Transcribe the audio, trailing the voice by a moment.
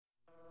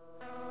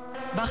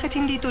Bakit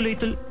hindi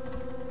tuloy-tuloy?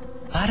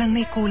 Parang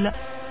may kula.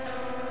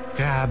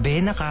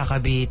 Grabe,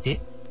 nakakabiti.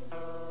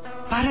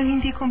 Parang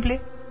hindi komple.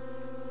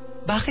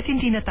 Bakit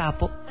hindi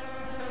natapo?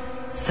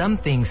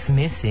 Something's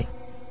missing.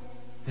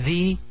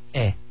 The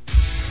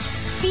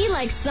Feel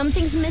like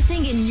something's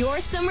missing in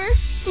your summer?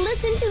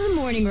 Listen to The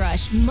Morning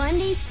Rush,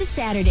 Mondays to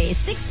Saturdays,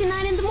 6 to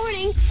 9 in the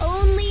morning,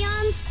 only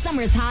on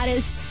Summer's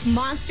Hottest,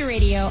 Monster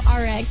Radio,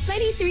 RX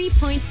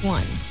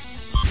 93.1.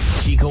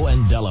 Chico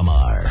and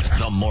Delamar,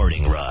 The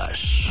Morning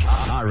Rush,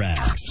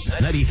 RX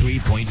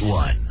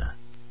 93.1.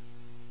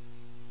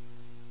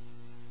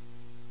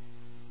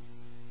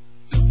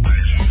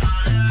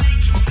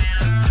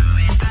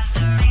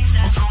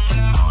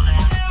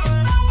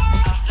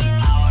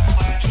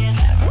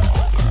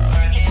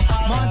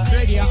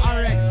 Radio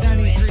RX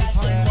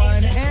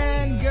 93.1,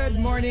 and good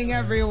morning,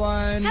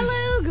 everyone.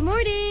 Hello, good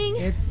morning.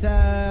 It's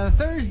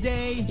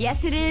Thursday.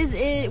 Yes, it is.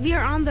 We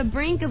are on the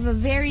brink of a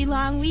very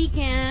long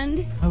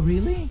weekend. Oh,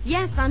 really?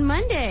 Yes, on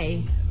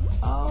Monday.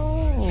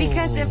 Oh.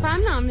 Because if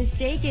I'm not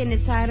mistaken,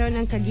 it's Araw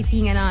ng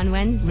Kagitingan on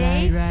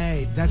Wednesday.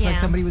 Right. That's why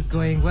somebody was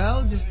going,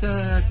 well, just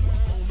a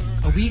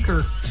week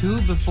or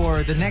two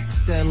before the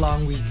next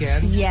long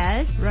weekend.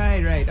 Yes.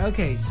 Right.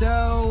 Okay,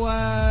 so,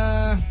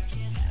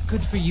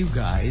 good for you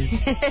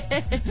guys.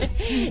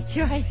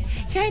 Try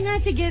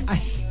not to get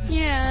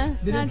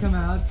Didn't come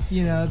out,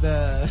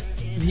 the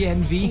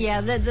envy. Yeah,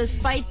 the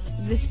spite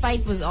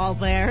was all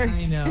there.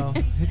 I know.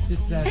 It's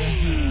just that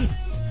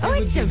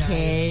it's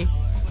okay. Nice.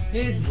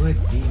 It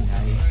would be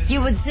nice. You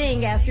would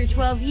think after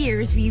 12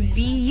 years we'd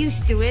be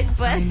used to it,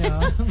 but, I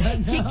know, but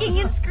no. Kicking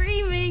and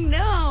screaming,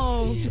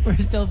 no. We're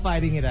still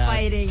fighting it out.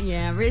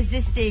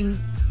 Resisting.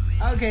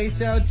 Okay,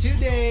 so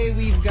today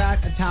we've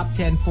got a top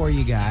 10 for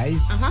you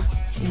guys. Uh-huh.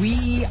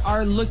 We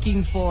are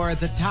looking for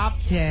the top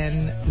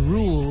 10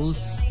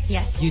 rules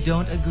you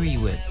don't agree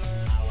with.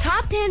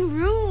 Top 10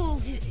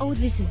 rules. Oh,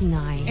 this is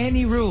nice.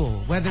 Any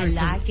rule, whether it's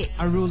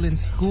a rule in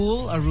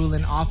school, a rule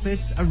in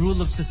office, a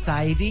rule of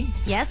society.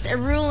 Yes, a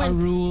rule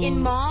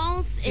in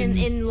malls,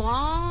 in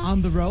law.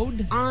 On the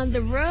road.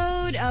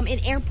 In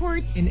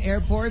airports. In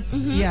airports.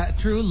 Mm-hmm. Yeah,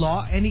 true.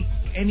 Law.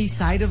 Any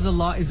side of the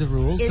law is a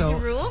rule. A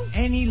rule?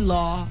 Any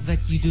law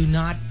that you do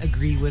not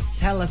agree with,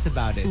 tell us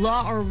about it.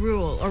 Law or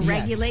rule or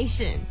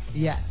regulation.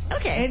 Yes.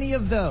 Okay. Any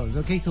of those.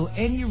 Okay, so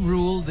any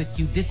rule that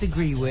you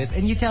disagree with,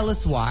 and you tell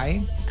us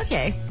why.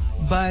 Okay.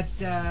 But,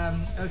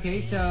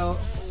 okay, so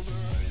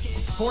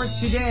for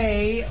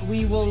today,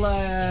 we will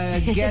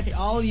get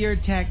all your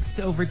texts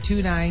over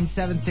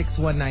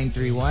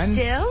 29761931.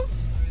 Still?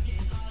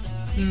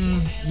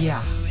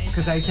 Yeah,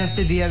 because I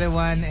tested the other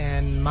one,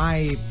 and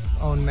my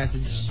own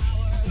message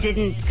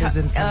isn't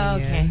coming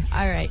okay. in.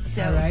 All right.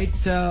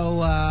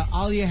 So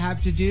all you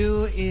have to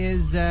do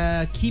is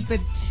keep it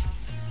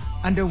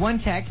under one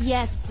text.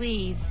 Yes,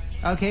 please.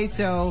 Okay,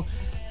 so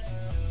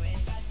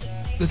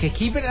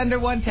keep it under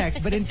one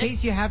text. But in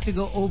case you have to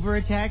go over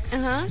a text,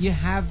 you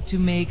have to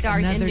make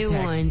another text.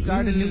 One.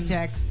 Start a new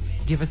text.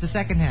 Give us the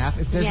second half.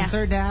 If there's a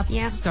third half,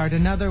 start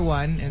another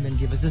one and then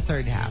give us a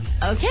third half.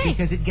 Okay.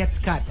 Because it gets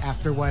cut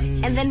after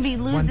one. And then we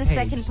lose the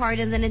second part,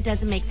 and then it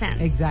doesn't make sense.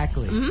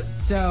 Exactly.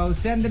 So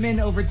send them in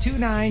over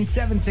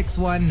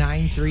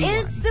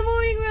 29761931. It's the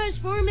Morning Rush.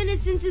 4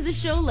 minutes into the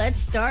show. Let's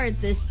start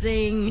this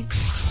thing.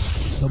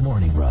 The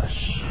Morning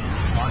Rush,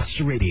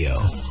 Monster Radio,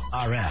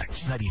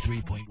 RX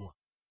 93.1.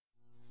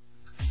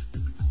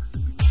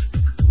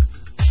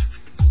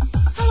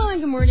 Hello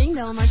and good morning.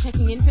 Delamar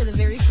checking in for the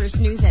very first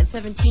news at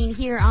 17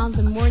 here on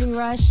The Morning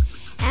Rush.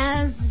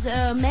 As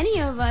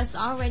many of us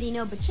already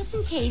know, but just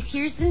in case,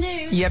 here's the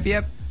news.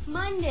 Yep.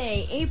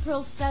 Monday,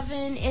 April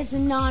 7 is a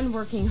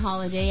non-working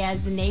holiday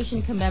as the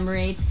nation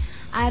commemorates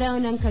Araw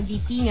ng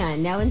Kagitingan.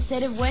 Now,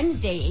 instead of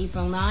Wednesday,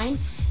 April 9,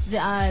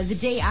 the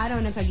day Araw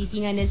ng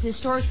Kagitingan is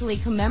historically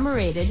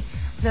commemorated,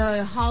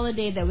 the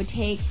holiday that would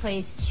take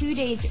place 2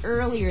 days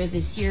earlier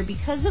this year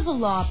because of a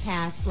law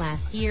passed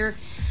last year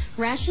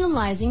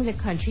rationalizing the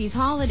country's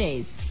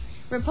holidays.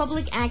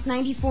 Republic Act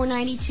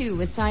 9492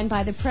 was signed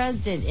by the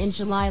President in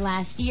July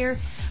last year,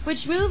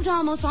 which moved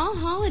almost all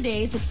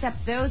holidays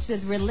except those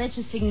with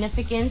religious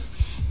significance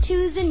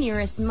to the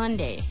nearest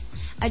Monday.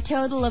 A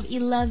total of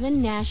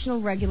 11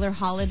 national regular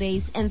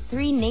holidays and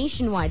 3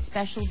 nationwide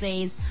special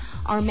days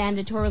are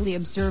mandatorily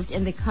observed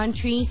in the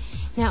country.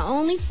 Now,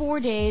 only 4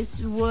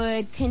 days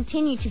would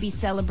continue to be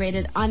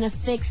celebrated on a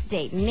fixed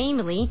date,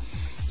 namely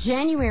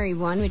January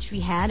 1, which we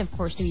had, of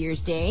course, New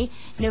Year's Day,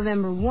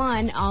 November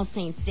 1, All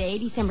Saints' Day,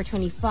 December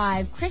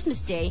 25,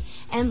 Christmas Day,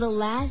 and the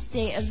last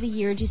day of the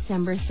year,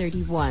 December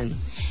 31.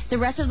 The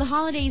rest of the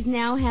holidays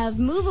now have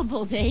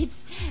movable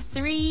dates.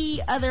 3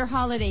 other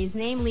holidays,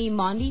 namely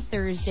Maundy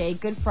Thursday,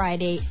 Good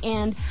Friday,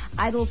 and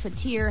Eid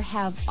al-Fitr,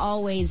 have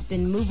always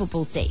been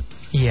movable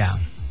dates. Yeah.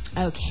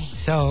 Okay.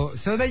 So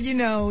that you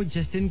know,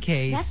 just in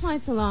case. That's why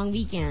it's a long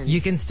weekend. You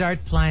can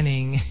start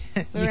planning.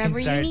 Wherever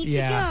you need to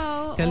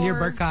go. Tell your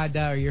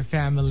barkada or your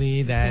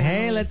family that,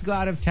 hey, let's go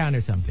out of town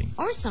or something.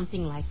 Or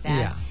something like that.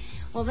 Yeah.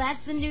 Well,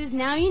 that's the news.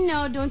 Now you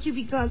know. Don't you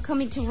be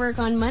coming to work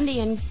on Monday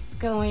and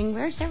going,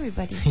 where's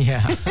everybody?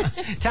 Yeah.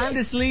 Time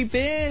to sleep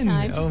in.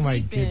 Time to oh, my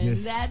sleep in.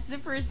 goodness. That's the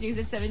first news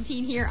at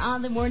 17 here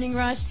on The Morning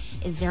Rush.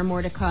 Is there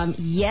more to come?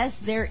 Yes,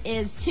 there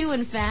is, too,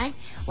 in fact,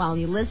 while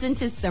you listen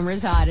to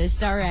Summer's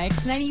Hottest, RX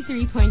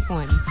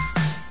 93.1.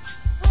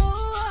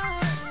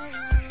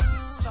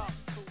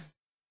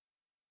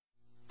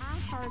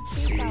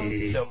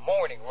 The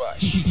Morning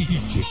Rush.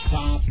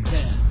 Top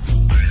 10.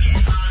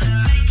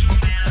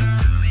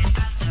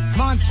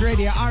 Monts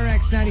Radio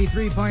RX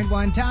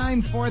 93.1.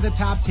 Time for the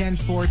top 10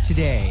 for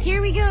today.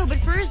 Here we go, but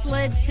first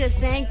let's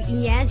thank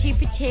Iachi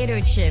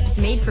Potato Chips.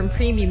 Made from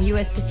premium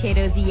U.S.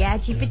 potatoes,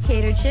 Iachi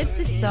Potato Chips.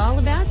 It's all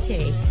about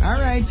taste. All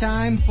right,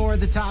 time for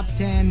the top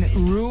 10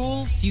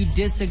 rules you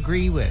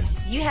disagree with.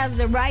 You have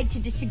the right to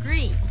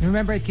disagree.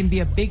 Remember, it can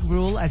be a big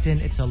rule, as in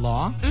it's a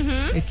law.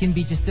 Mm-hmm. It can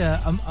be just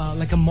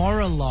like a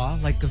moral law,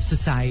 like of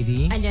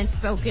society. An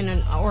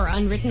unspoken or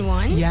unwritten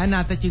one. Yeah,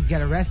 not that you'd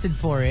get arrested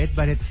for it,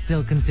 but it's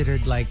still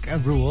considered like a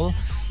rule.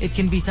 It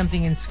can be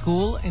something in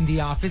school, in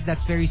the office,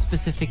 that's very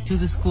specific to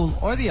the school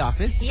or the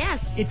office.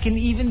 Yes. It can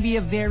even be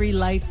a very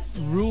light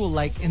rule,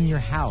 like in your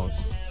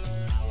house.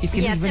 It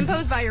can Yes, even,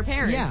 imposed by your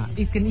parents. Yeah,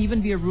 it can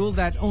even be a rule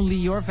that only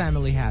your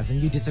family has and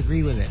you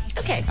disagree with it.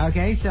 Okay.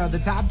 Okay, so the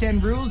top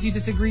 10 rules you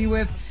disagree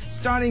with,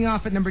 starting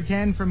off at number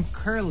 10 from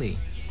Curly.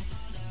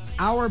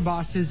 Our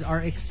bosses are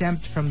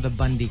exempt from the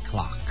Bundy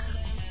clock.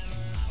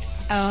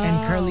 Oh.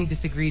 And Curly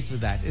disagrees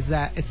with that. Is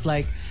that it's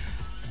like,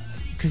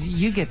 because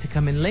you get to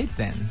come in late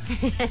then.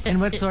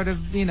 And what sort of,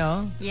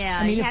 Yeah,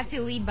 I mean, you have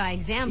to lead by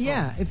example.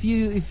 Yeah, if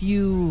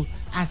you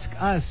ask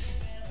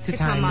us to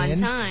time come on in,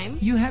 time.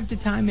 you have to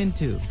time in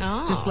too.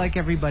 Oh. Just like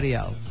everybody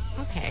else.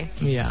 Okay.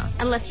 Yeah.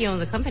 Unless you own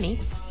the company.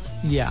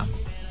 Yeah.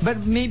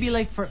 But maybe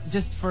like for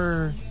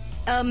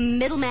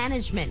Middle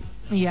management.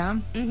 yeah.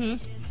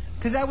 Mm-hmm.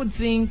 Because I would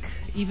think,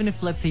 even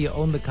if, let's say, you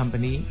own the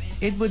company,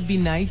 it would be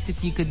nice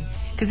if you could...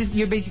 Because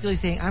you're basically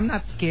saying, I'm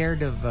not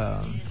scared of...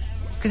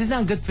 Because it's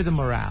not good for the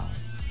morale.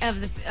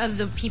 Of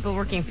the people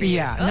working for you.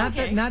 Yeah.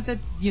 Okay. Not that,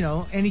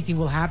 anything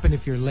will happen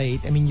if you're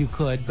late. I mean, you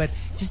could. But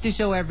just to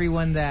show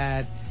everyone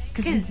that...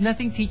 Because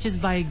nothing teaches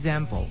by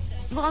example.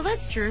 Well,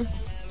 that's true.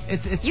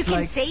 It's You can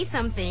like, say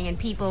something and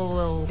people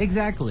will...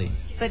 Exactly.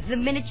 But the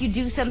minute you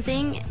do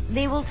something,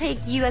 they will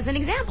take you as an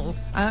example.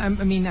 I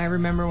mean, I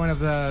remember one of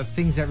the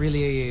things that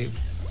really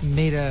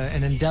made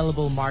an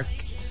indelible mark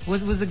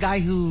was the guy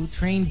who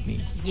trained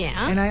me.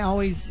 Yeah. And I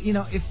always,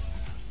 if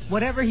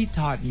whatever he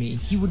taught me,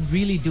 he would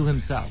really do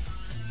himself.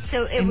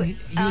 So it And was...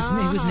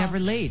 he was never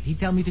late. He'd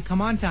tell me to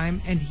come on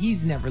time, and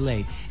he's never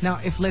late.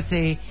 Now, if, let's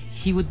say,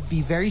 he would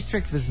be very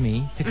strict with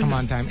me to come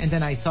on time, and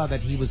then I saw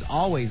that he was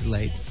always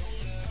late,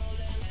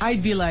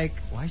 I'd be like,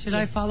 why should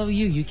I follow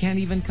you? You can't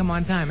even come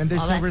on time. And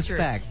there's no that's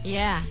respect. True.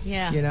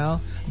 Yeah.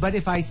 But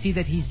if I see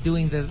that he's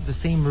doing the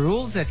same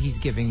rules that he's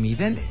giving me,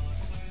 then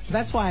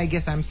that's why I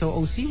guess I'm so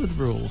OC with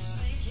rules.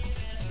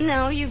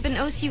 No, you've been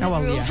OC with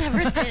rules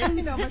ever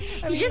since. No,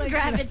 but, you just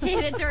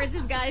gravitated towards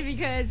this guy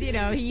because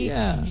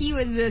he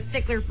was a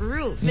stickler for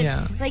rules.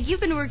 But like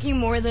you've been working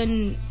more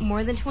than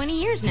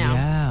 20 years now.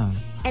 Yeah.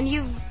 And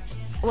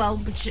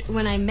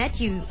when I met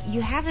you,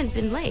 you haven't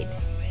been late.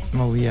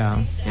 Oh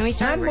yeah. And we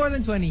started Not more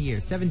than 20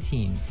 years.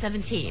 17.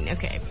 17.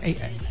 Okay.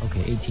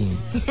 Okay, 18.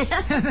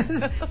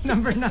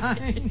 Number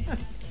 9.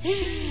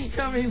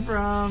 Coming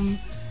from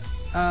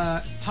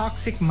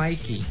Toxic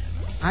Mikey.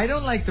 I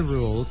don't like the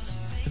rules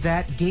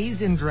that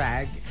gays in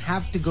drag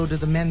have to go to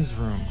the men's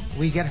room.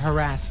 We get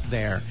harassed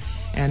there.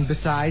 And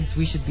besides,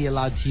 we should be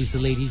allowed to use the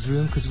ladies'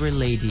 room because we're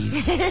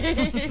ladies.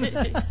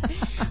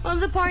 Well,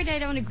 the part I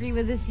don't agree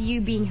with is you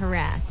being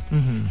harassed.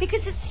 Mm-hmm.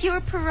 Because it's your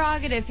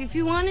prerogative. If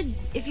you want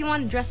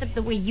to dress up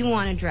the way you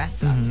want to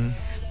dress up. Mm-hmm.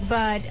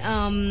 But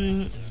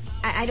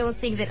I don't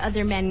think that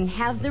other men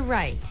have the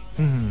right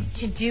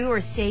to do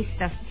or say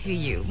stuff to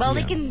you. Well,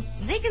 they can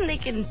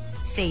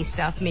say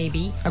stuff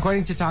maybe.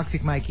 According to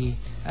Toxic Mikey,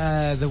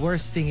 the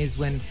worst thing is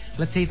when,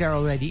 let's say they're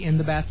already in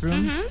the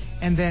bathroom,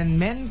 and then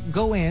men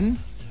go in,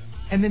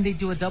 and then they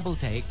do a double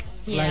take.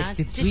 Yeah,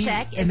 like to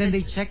check. And then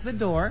they check the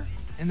door,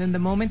 and then the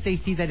moment they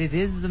see that it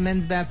is the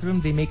men's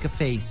bathroom, they make a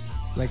face.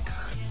 Like,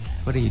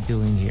 what are you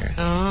doing here?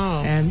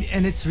 Oh. And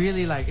it's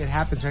really like, it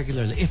happens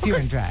regularly if you're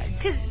in drag.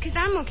 Because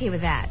I'm okay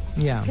with that.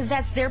 Yeah. Because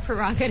that's their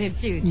prerogative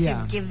too,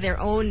 to give their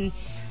own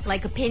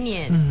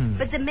opinion.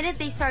 But the minute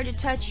they start to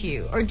touch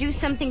you or do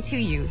something to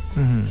you,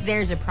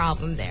 there's a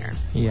problem there.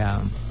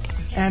 Yeah.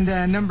 And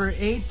number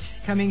 8,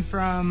 coming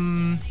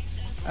from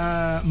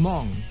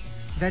Mong,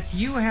 that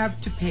you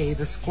have to pay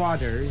the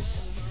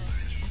squatters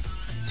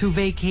to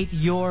vacate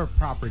your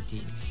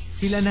property.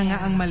 Sila na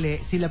nga ang mali,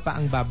 sila pa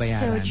ang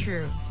babayaran. So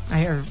true.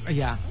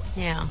 Yeah.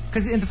 Yeah.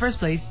 Because in the first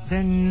place,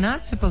 they're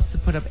not supposed to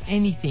put up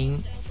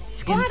anything.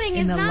 Squatting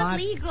in is a not lot.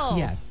 legal.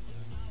 Yes.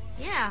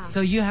 Yeah.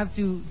 So you have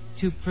to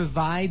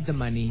provide the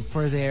money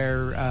for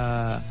their...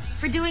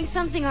 for doing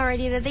something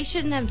already that they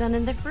shouldn't have done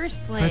in the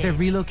first place. for their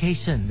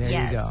relocation. There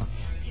you go.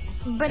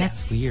 But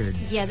that's weird.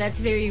 Yeah, that's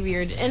very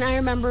weird. And I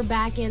remember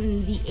back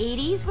in the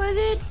 80s, was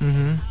it?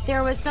 Mm-hmm.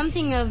 There was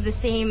something of the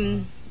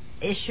same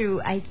issue,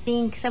 I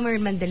think, somewhere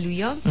in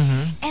Mandaluyong,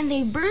 and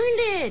they burned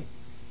it.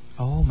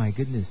 Oh my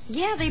goodness.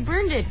 Yeah, they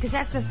burned it because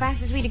that's the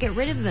fastest way to get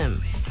rid of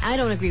them. I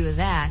don't agree with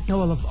that. No,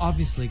 well,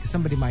 obviously, because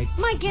somebody might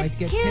get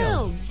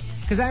killed.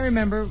 Because I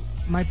remember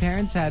my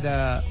parents had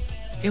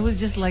it was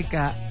just like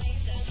a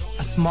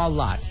small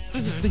lot,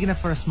 just big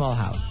enough for a small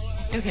house.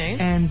 Okay.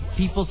 And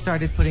people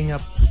started putting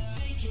up,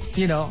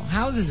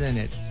 houses in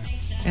it.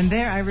 And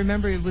there, I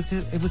remember it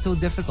was so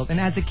difficult. And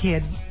as a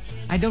kid,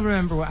 I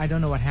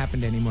don't know what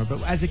happened anymore.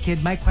 But as a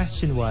kid, my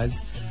question was,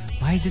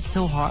 why is it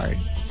so hard?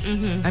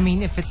 I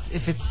mean, if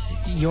it's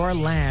your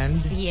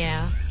land,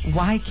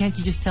 why can't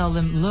you just tell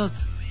them, look,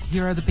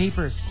 here are the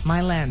papers,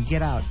 my land,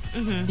 get out?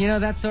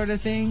 That sort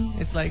of thing.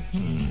 It's like,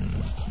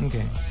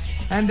 okay.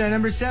 And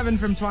number 7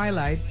 from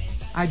Twilight.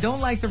 I don't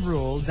like the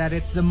rule that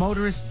it's the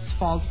motorist's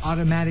fault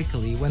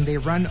automatically when they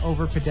run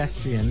over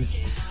pedestrians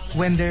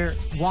when they're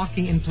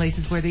walking in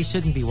places where they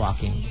shouldn't be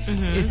walking.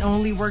 It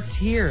only works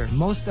here.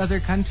 Most other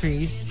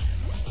countries,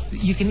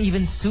 you can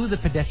even sue the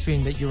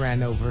pedestrian that you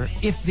ran over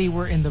if they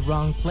were in the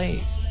wrong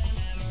place.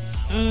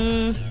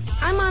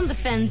 I'm on the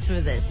fence for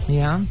this.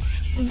 Yeah?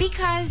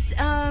 Because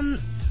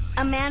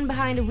a man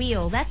behind a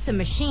wheel, that's a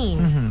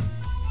machine.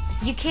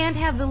 You can't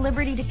have the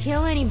liberty to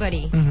kill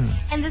anybody.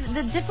 And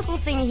the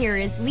difficult thing here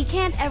is we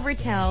can't ever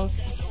tell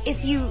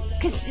if you...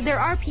 Because there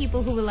are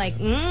people who are like,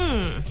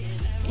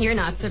 you're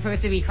not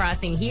supposed to be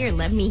crossing here.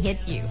 Let me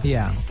hit you.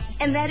 Yeah.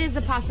 And that is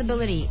a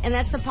possibility. And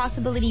that's a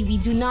possibility we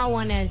do not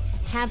want to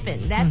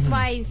happen. That's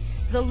why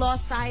the law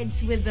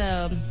sides with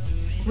the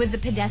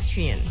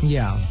pedestrian.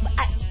 Yeah.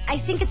 I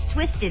think it's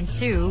twisted,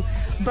 too.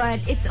 But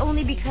it's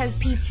only because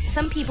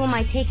some people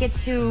might take it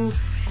too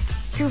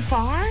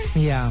far.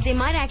 Yeah. They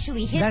might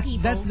actually hit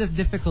people. That's the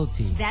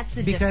difficulty. That's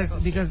the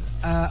difficulty. Because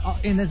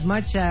in as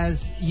much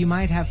as you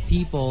might have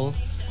people,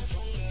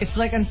 it's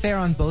like unfair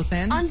on both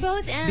ends. On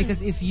both ends.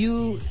 Because if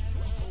you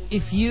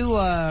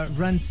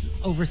run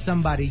over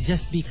somebody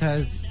just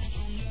because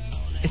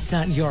it's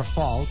not your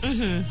fault,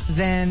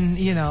 then,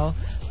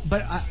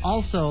 But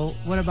also,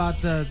 what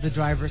about the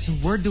drivers who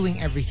were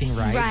doing everything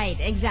right? Right,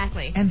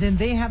 exactly. And then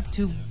they have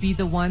to be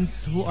the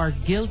ones who are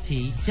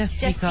guilty just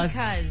because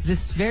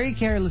this very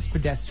careless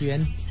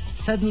pedestrian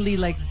suddenly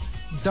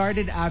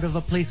darted out of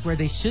a place where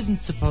they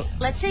shouldn't suppose.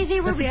 Let's say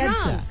they were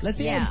drunk. Let's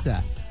say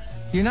EDSA.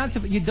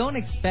 You don't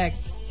expect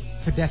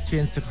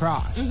pedestrians to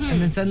cross,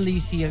 and then suddenly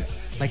you see a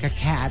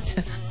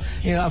cat,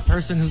 a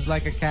person who's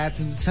like a cat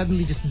who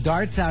suddenly just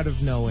darts out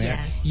of nowhere.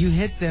 Yes. You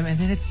hit them, and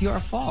then it's your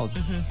fault.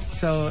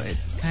 So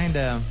it's kind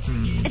of...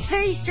 It's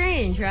very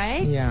strange,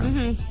 right?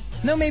 Yeah.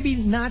 No, maybe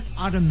not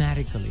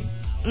automatically.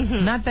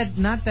 Not that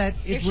there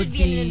it should would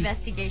be an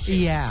investigation.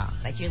 Yeah.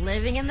 Like you're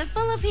living in the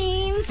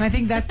Philippines. I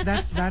think that's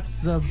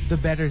the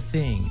better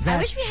thing. I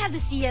wish we had the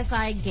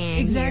CSI gang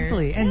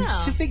exactly, here. and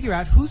to figure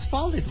out whose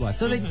fault it was,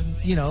 so that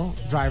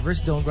drivers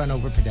don't run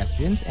over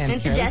pedestrians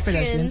and careless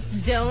pedestrians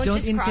don't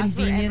just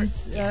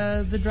inconvenience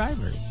the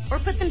drivers or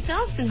put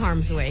themselves in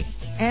harm's way.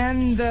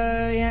 And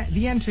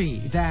the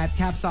entry that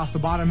caps off the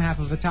bottom half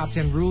of the top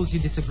 10 rules you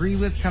disagree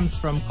with comes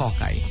from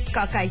Kokay.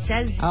 Kokay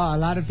says, a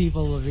lot of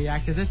people will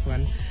react to this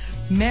one.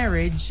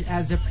 Marriage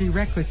as a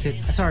prerequisite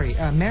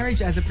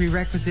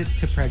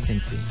to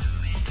pregnancy.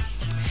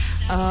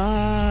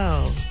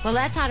 Oh. Well,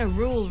 that's not a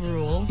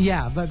rule.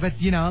 Yeah, but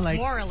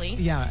morally.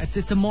 Yeah,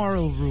 it's a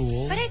moral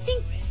rule. But I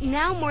think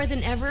now more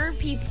than ever,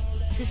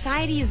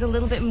 society is a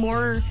little bit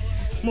more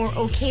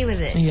okay with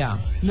it. Yeah.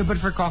 No, but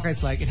for Kokay,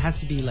 it's it has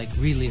to be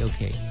really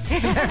okay.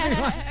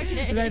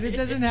 Okay. Right? It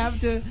doesn't have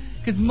to...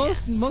 Because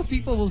most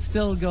people will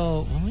still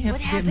go, well, we have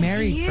to get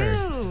married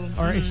first.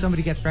 Or if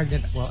somebody gets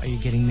pregnant, well, are you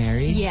getting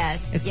married? Yes.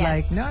 It's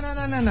like, no.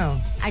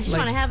 I just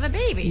want to have a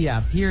baby.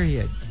 Yeah,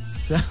 period.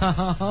 So,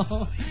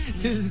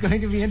 this is going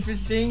to be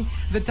interesting.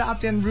 The top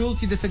 10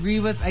 rules you disagree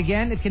with.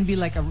 Again, it can be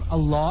like a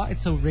law.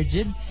 It's so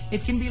rigid.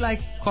 It can be like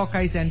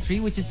Kokay's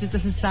entry, which is just a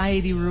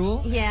society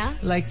rule. Yeah.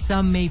 Like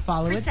some may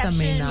follow it, some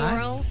may not.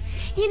 Morals.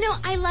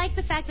 I like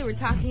the fact that we're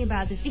talking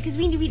about this because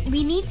we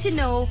need to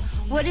know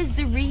what is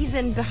the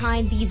reason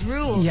behind these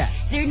rules.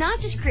 Yes. They're not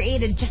just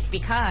created just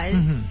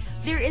because.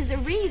 There is a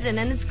reason,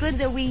 and it's good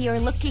that we are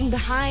looking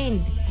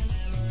behind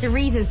the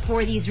reasons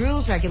for these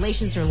rules,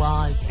 regulations, or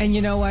laws. And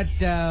you know what?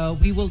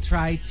 We will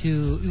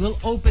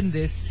open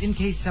this in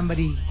case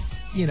somebody...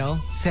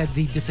 said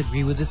they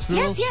disagree with this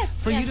rule. Yes.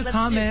 For you to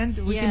comment,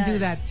 we can do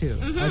that too.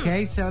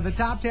 Okay, so the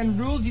top 10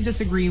 rules you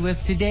disagree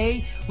with.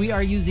 Today, we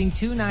are using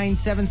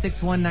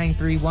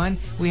 297619131.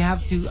 We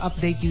have to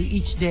update you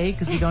each day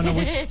because we don't know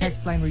which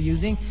text line we're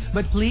using.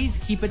 But please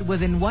keep it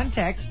within one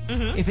text.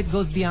 If it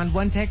goes beyond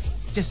one text,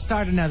 just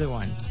start another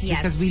one. Yes.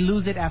 Because we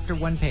lose it after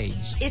one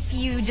page. If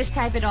you just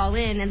type it all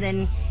in and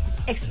then...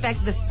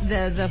 expect the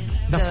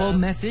full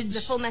message. The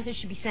full message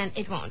should be sent.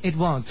 It won't. It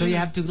won't. So you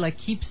have to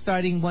keep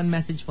starting one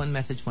message.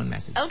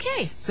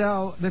 Okay.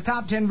 So the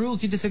top 10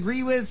 rules you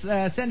disagree with.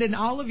 Send in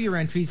all of your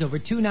entries over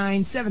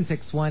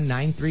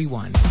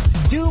 2976191.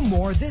 Do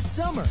more this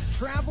summer.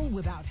 Travel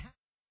without.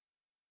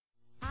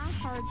 I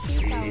heard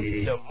Chico.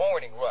 The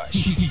Morning Rush.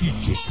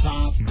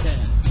 Top 10.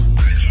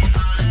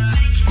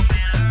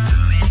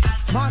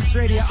 Monster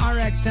Radio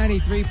RX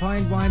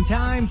 93.1.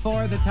 Time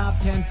for the top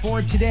 10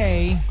 for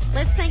today.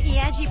 Let's thank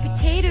Iaji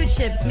Potato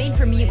Chips, made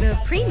from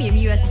premium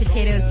U.S.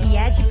 potatoes.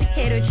 Iaji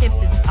Potato Chips,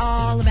 it's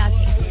all about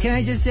taste. Can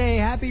I just say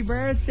happy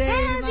birthday,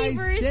 Happy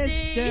my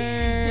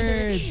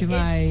birthday. sister, to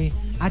my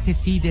Ate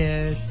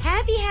Fides.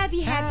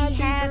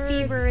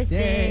 Happy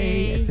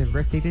birthday. It's a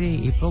birthday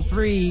today, April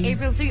 3.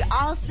 April 3.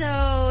 Also,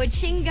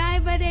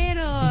 Chingay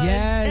Bareros.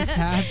 Yes,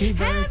 happy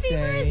birthday.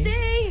 Happy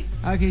birthday.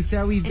 Okay,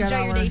 so we've got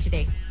Enjoy your our day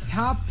today.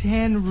 top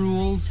 10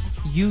 rules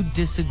you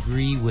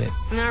disagree with.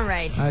 All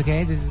right.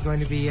 Okay, this is going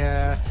to be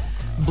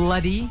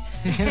bloody.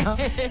 You know?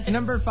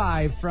 Number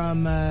 5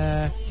 from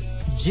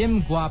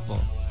Jim Guapo.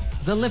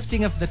 The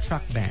lifting of the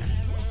truck ban.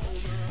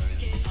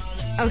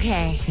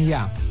 Okay.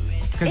 Yeah.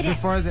 Because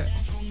before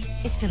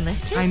It's been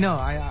lifted? I know,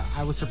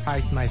 I was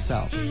surprised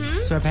myself.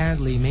 So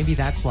apparently, maybe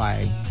that's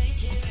why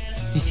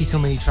you see so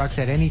many trucks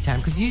at any time.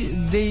 Because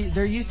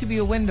there used to be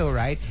a window,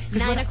 right?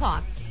 9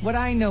 o'clock. What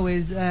I know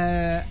is,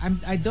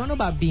 I don't know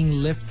about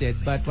being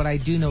lifted, but what I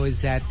do know is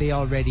that they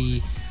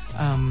already,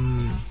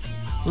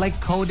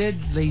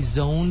 coded, they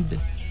zoned,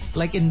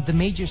 like in the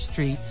major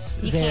streets,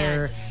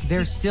 they're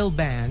still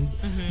banned,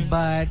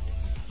 but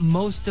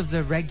most of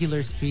the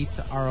regular streets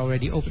are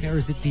already open, or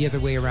is it the other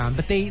way around?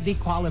 But they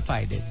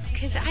qualified it.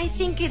 Because I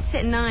think it's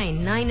at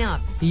 9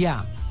 up.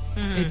 Yeah.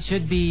 It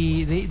should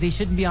be, they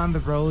shouldn't be on the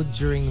road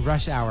during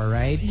rush hour,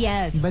 right?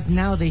 Yes. But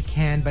now they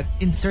can, but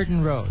in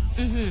certain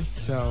roads.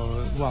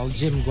 So,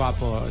 Jim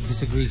Guapo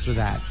disagrees with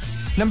that.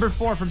 Number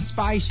 4 from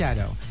Spy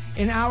Shadow.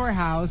 In our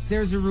house,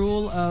 there's a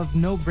rule of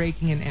no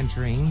breaking and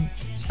entering,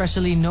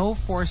 especially no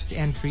forced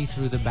entry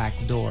through the back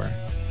door.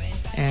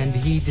 And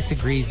he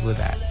disagrees with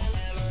that.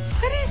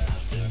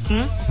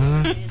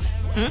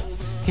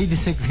 He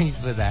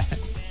disagrees with that.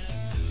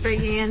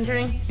 Breaking and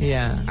entering?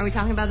 Yeah. Are we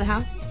talking about the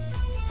house?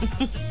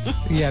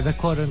 Yeah, the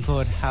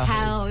quote-unquote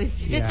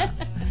house. Yeah.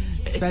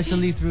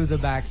 Especially through the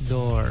back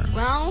door.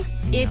 Well,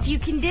 if you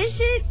can dish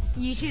it,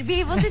 you should be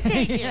able to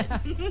take it.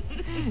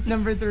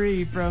 Number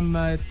 3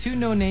 from Two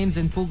No Names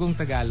in Pugong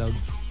Tagalog.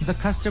 The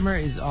customer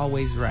is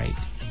always right.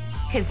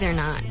 Because they're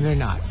not. They're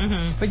not.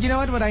 But you know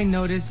what I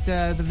noticed?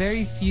 The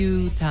very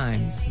few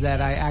times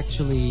that I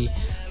actually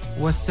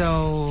was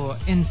so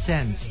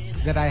incensed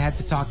that I had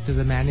to talk to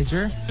the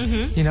manager,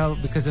 you know,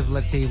 because of,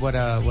 let's say, what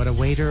a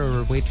waiter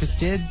or a waitress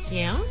did.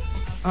 Yeah?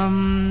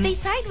 They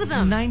side with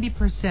them.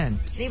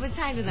 90%. They would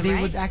side with them, They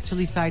right? would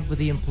actually side with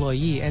the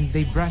employee, and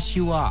they brush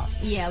you off.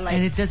 Yeah, like...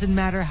 And it doesn't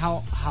matter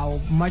how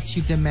much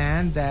you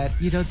demand that,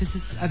 you know, this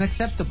is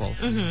unacceptable.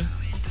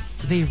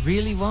 They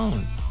really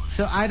won't.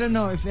 So I don't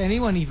know if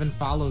anyone even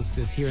follows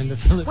this here in the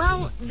Philippines.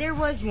 Well, there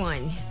was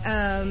one.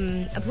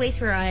 A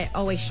place where I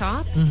always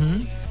shop.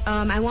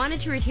 I wanted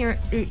to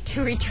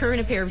return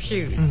a pair of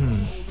shoes.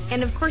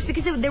 And of course,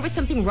 because there was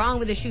something wrong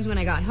with the shoes when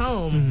I got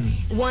home,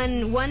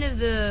 one of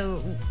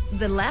the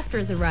left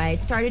or the right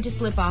started to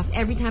slip off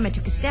every time I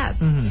took a step.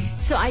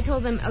 So I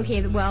told them,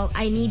 okay, well,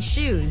 I need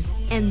shoes,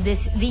 and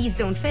these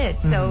don't fit.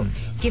 So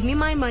give me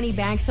my money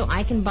back so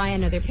I can buy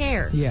another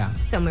pair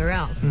somewhere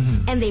else.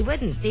 And they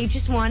wouldn't. They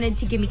just wanted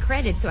to give me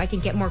credit so I can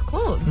get more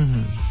clothes.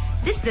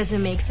 This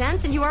doesn't make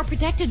sense, and you are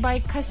protected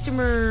by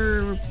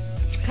customer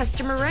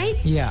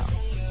rights. Yeah.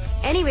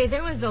 Anyway,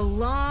 there was a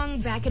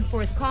long back and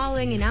forth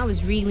calling, and I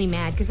was really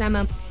mad because I'm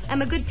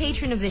a good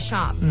patron of the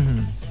shop.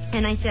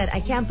 And I said, I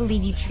can't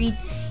believe you treat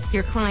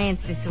your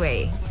clients this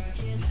way,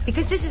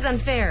 because this is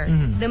unfair.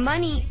 The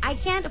money, I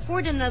can't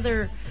afford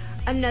another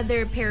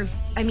pair of,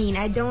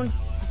 I don't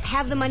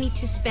have the money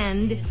to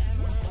spend.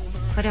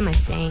 What am I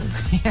saying?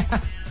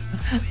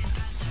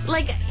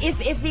 Like,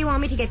 if they want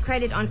me to get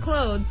credit on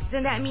clothes,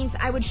 then that means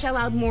I would shell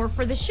out more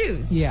for the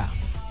shoes. Yeah.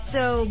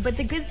 So, but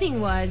the good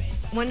thing was,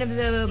 one of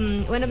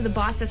the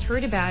bosses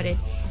heard about it,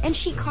 and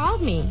she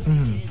called me,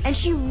 and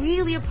she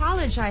really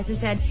apologized and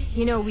said,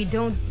 you know,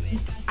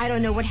 I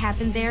don't know what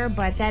happened there,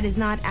 but that is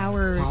not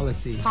our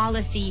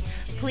policy.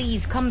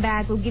 Please come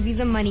back. We'll give you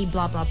the money.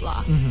 Blah blah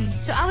blah.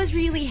 So I was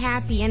really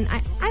happy, and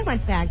I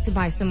went back to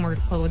buy some more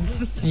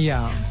clothes.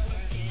 Yeah,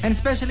 and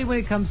especially when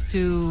it comes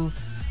to,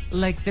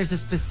 like, there's a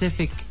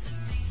specific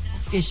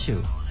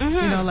issue. You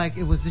know, like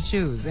it was the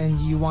shoes and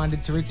you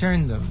wanted to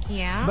return them.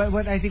 Yeah. But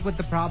what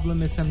the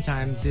problem is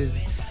sometimes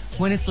is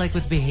when it's like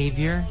with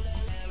behavior,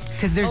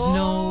 because there's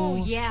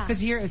because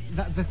here it's,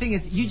 the thing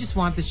is, you just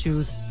want the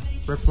shoes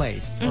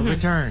replaced or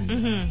returned.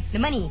 The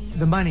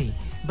money.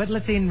 But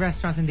let's say in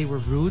restaurants and they were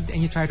rude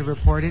and you try to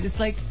report it, it's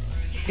like,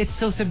 it's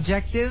so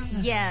subjective.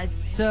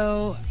 Yes.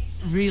 So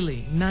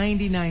really,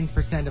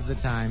 99% of the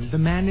time, the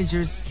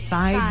managers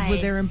side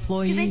with their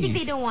employees. Because I think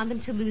they don't want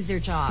them to lose their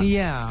jobs.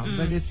 Yeah,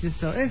 but it's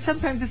just so... And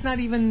sometimes it's not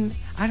even...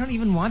 I don't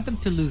even want them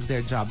to lose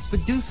their jobs,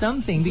 but do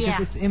something because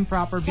it's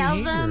improper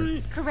behavior. Tell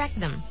them, correct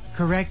them.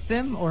 correct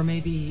them or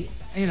maybe,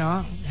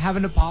 have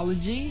an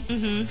apology.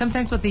 Mm-hmm.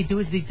 Sometimes what they do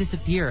is they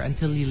disappear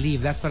until you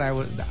leave. That's what I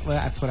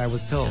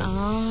was told.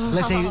 Oh.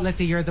 Let's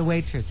say you're the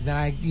waitress.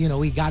 Then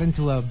we got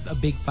into a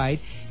big fight.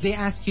 They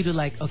ask you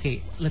to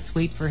okay, let's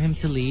wait for him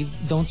to leave.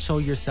 Don't show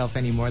yourself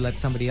anymore. Let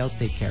somebody else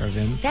take care of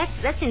him.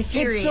 That's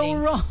infuriating. It's so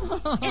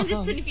wrong. And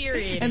it's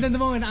infuriating. And then the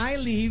moment I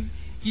leave,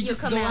 you just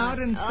come go out. out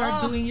and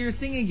start doing your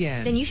thing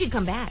again. Then you should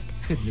come back.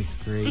 Goodness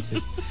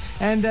gracious.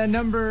 And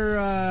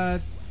number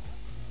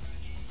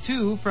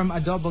 2 from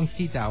Adobong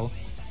Sitaw,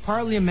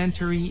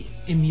 parliamentary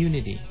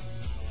immunity.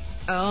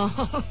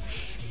 Oh.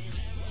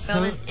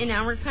 Well, in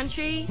our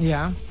country,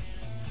 yeah,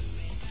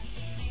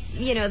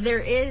 there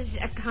is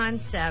a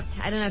concept.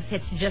 I don't know if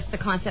it's just a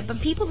concept, but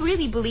people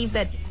really believe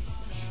that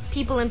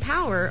people in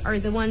power are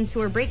the ones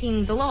who are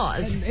breaking the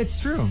laws.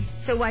 It's true.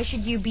 So why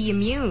should you be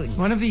immune?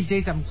 One of these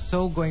days, I'm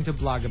so going to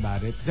blog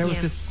about it. There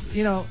was this,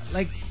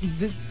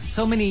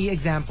 so many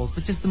examples,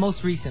 but just the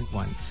most recent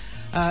one.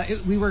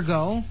 We were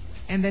go,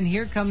 and then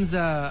here comes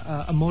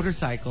a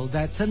motorcycle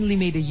that suddenly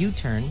made a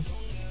U-turn,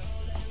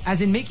 as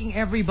in making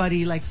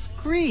everybody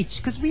screech,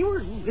 because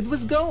it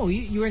was go.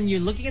 You're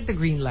looking at the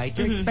green light.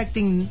 You're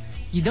expecting.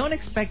 You don't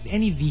expect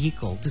any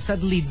vehicle to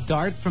suddenly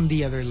dart from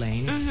the other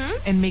lane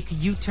and make a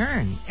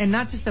U-turn. And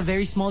not just a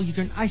very small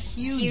U-turn, a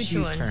huge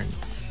U-turn.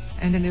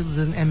 And then it was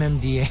an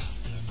MMDA.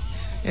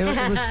 It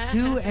was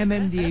 2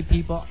 MMDA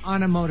people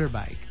on a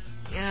motorbike.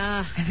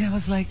 And I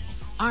was like,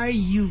 are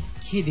you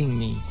kidding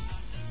me?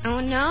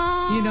 Oh,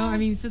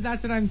 no. So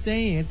that's what I'm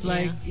saying. It's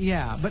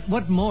but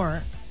what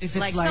more if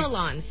it's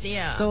Solons,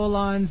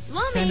 Solons,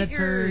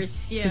 lawmakers,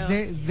 senators,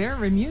 because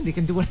they're immune. They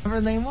can do whatever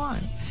they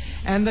want.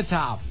 And the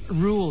top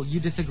rule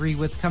you disagree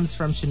with comes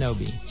from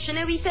Shinobi.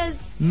 Shinobi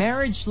says,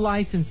 marriage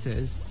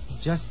licenses,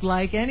 just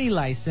like any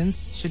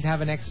license, should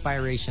have an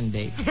expiration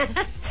date.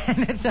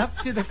 And it's up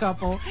to the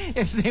couple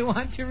if they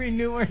want to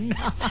renew or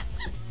not.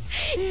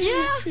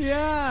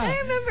 Yeah. I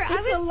remember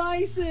it's a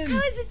license. I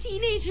was a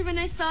teenager when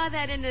I saw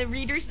that in the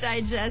Reader's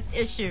Digest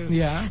issue.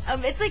 Yeah.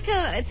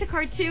 It's a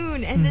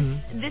cartoon, and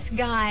this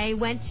guy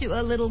went to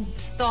a little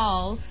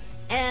stall,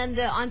 and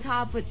on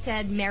top it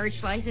said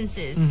marriage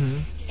licenses.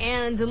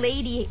 And the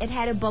lady, it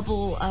had a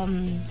bubble,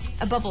 and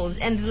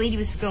the lady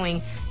was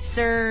going,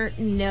 "Sir,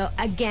 no,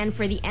 again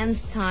for the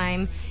nth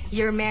time,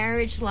 your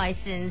marriage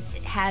license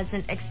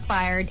hasn't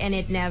expired, and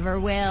it never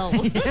will."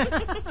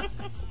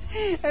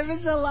 If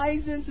it's a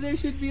license, there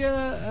should be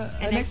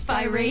an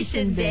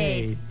expiration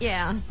date.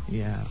 Yeah.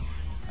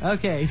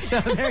 Okay, so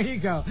there you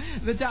go.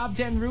 The top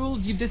 10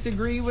 rules you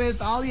disagree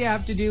with. All you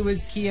have to do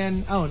is key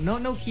in. Oh,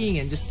 no keying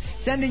in. Just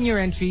send in your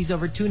entries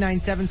over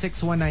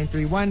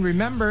 297-61931.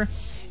 Remember,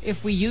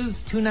 if we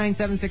use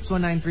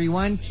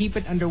 297-61931, keep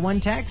it under one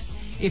text.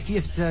 If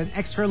it's an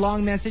extra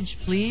long message,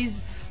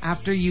 please,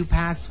 after you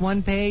pass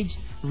one page,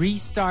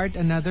 restart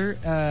another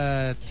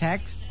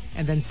text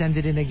and then send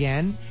it in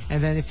again.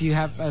 And then if you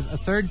have a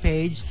third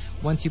page,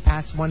 once you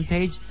pass one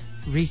page,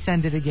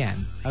 resend it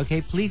again. Okay,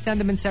 please send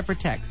them in separate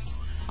texts.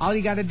 All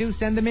you gotta do,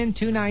 send them in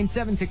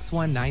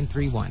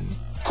 297-61931.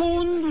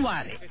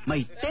 Kunwari,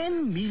 may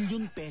 10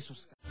 million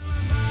pesos.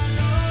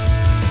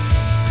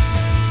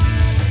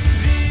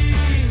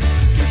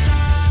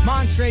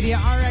 Monster Radio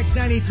RX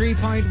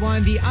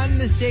 93.1, the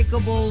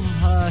unmistakable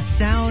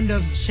sound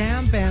of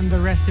Champ and the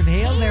rest of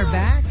Hale. They're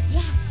back.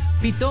 Yeah.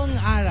 Pitong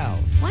araw.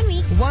 1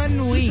 week.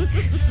 1 week.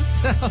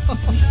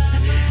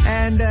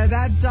 And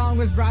that song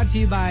was brought to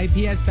you by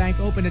PS Bank.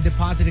 Open a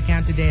deposit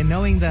account today. And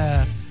knowing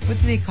what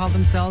do they call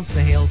themselves?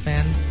 The Hale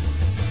fans?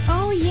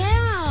 Oh,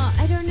 yeah.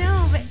 I don't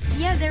know. But,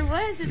 yeah, there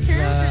was a term for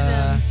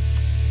them.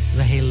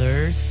 The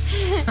Halers.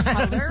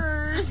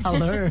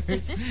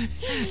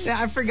 Halers. Yeah,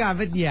 I forgot,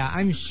 but yeah,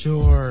 I'm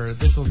sure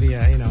this will be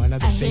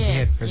another big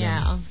hit for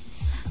them.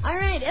 All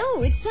right.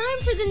 Oh, it's time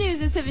for the news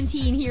at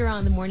 17 here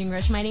on The Morning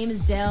Rush. My name is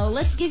Del.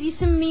 Let's give you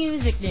some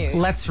music news.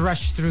 Let's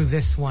rush through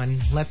this one.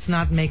 Let's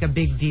not make a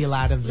big deal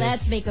out of this.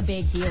 Let's make a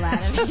big deal out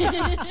of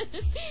it.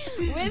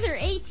 With her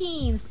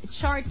 18th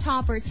chart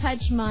topper,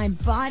 Touch My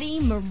Body,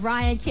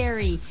 Mariah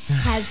Carey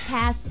has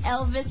passed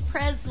Elvis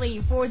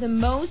Presley for the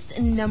most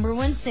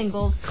 #1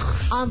 singles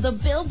on the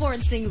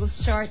Billboard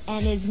Singles Chart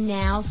and is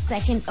now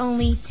second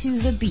only to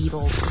the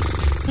Beatles.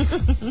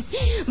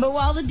 But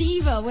while the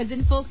diva was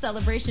in full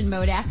celebration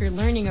mode after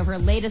learning of her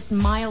latest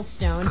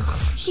milestone,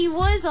 she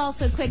was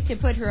also quick to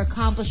put her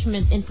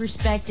accomplishment in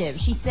perspective.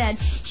 She said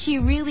she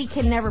really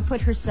can never put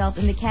herself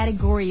in the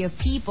category of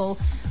people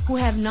who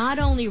have not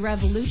only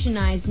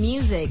revolutionized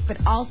music,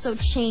 but also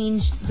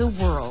changed the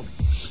world.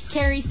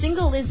 Carey's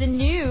single is the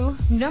new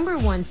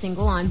 #1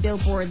 single on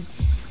Billboard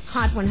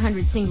Hot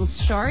 100 Singles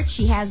Chart.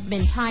 She has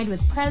been tied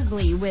with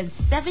Presley with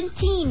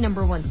 17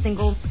 #1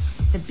 singles.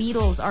 The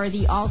Beatles are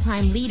the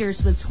all-time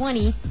leaders with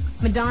 20.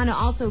 Madonna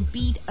also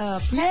beat a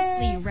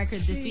Presley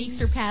record this week,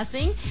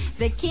 surpassing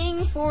the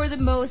king for the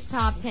most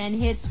top 10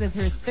 hits with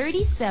her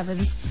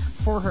 37th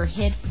for her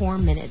hit 4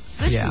 Minutes,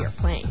 which we are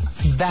playing.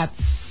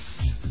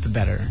 That's the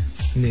better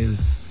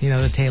news.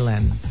 The tail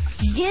end.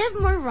 Give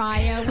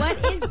Mariah what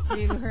is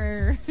due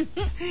her.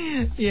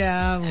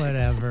 Yeah,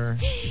 whatever.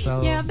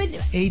 So, Yeah, but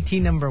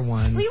 18 number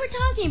one. we were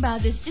talking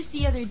about this just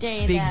the other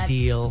day. Big that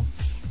deal.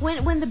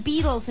 when the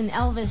Beatles and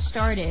Elvis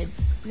started,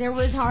 there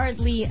was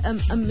hardly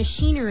a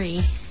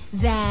machinery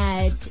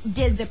that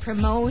did the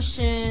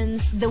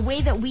promotions the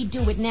way that we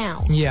do it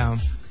now. Yeah.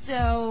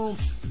 So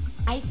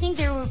I think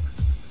to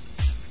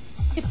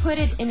put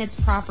it in its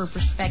proper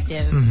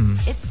perspective,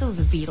 it's still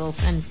the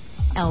Beatles and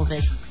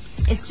Elvis.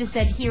 It's just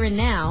that here and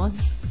now,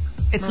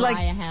 It's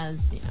Mariah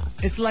has,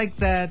 It's like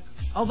that,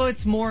 although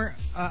it's more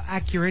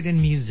accurate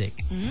in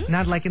music,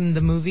 not like in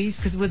the movies,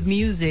 because with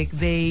music,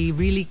 they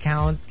really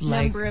count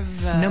like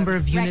number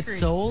of units records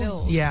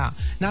sold. Yeah.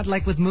 Not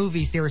like with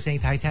movies, they were saying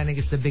Titanic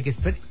is the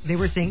biggest, but they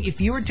were saying if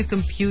you were to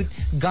compute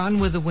Gone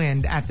with the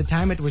Wind at the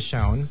time it was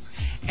shown,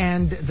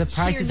 and the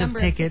prices of number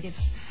of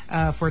tickets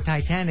for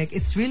Titanic,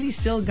 it's really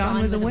still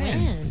Gone with the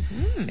Wind.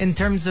 In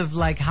terms of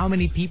like how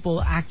many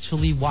people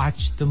actually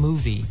watched the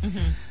movie.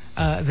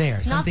 There,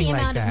 something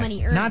like that. Not the amount of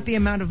money earned. Not the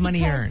amount of money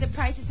because earned. the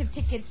prices of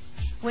tickets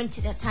when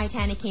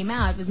Titanic came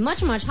out was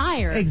much, much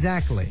higher.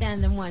 Exactly.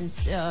 Than the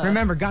ones.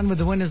 Remember, Gone with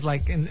the Wind is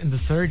like in the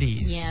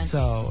 30s. Yes.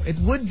 So it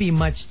would be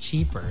much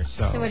cheaper.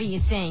 So what are you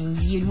saying?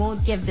 You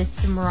won't give this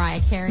to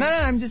Mariah Carey? No,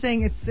 I'm just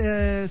saying it's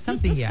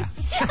something, yeah.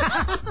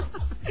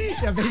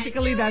 Yeah,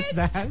 basically that's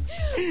that.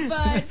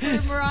 But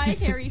for Mariah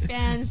Carey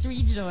fans,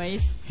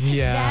 rejoice.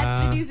 Yeah.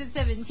 That's the news at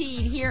 17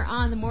 here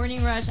on The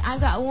Morning Rush.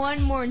 I've got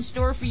one more in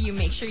store for you.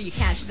 Make sure you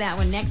catch that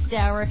one next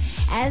hour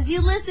as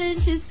you listen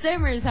to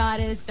Summer's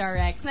Hottest,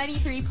 RX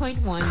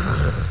 93.1.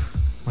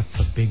 What's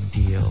the big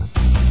deal?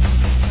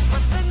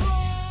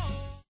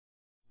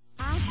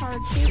 I heard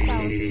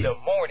Chico. The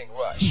Morning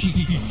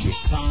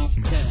Rush. Top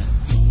 10.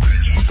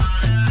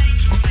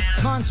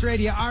 Monster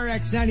Radio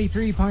RX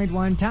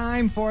 93.1.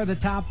 Time for the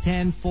top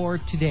 10 for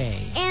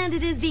today. And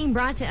it is being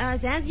brought to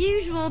us, as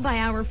usual, by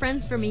our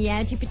friends from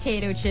Iyaji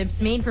Potato Chips,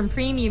 made from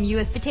premium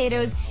U.S.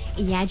 potatoes.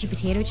 Iyaji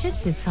Potato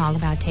Chips, it's all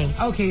about taste.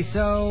 Okay,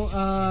 so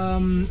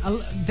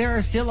there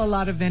are still a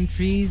lot of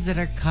entries that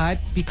are cut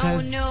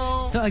because... Oh,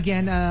 no. So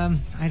again,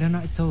 I don't know,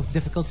 it's so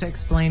difficult to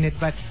explain it,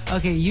 but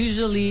okay,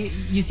 usually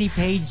you see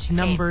page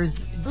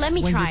numbers Let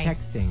me when try. you're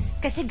texting.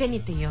 Kasi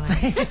ganito yun.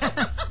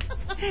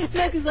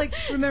 No, because like,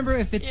 remember,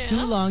 if it's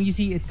too long, you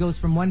see it goes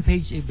from one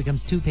page, it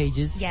becomes 2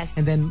 pages. Yes.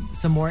 And then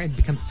some more, it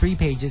becomes 3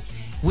 pages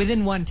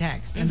within one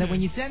text. And then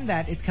when you send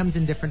that, it comes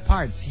in different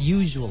parts,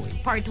 usually.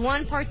 Part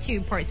 1, Part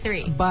 2, Part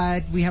 3.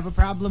 But we have a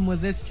problem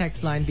with this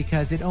text line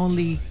because it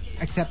only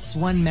accepts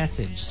one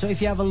message. So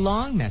if you have a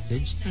long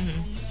message,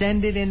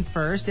 send it in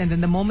first, and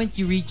then the moment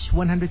you reach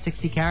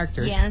 160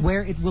 characters, Yes.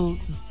 where it will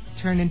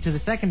turn into the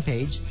second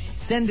page,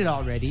 send it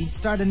already,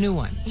 start a new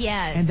one.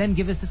 Yes. And then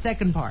give us the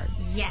second part.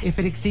 Yes. If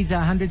it exceeds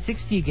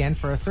 160 again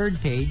for a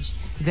third page,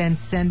 then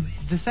send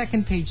the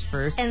second page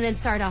first. And then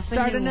start off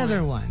Start a new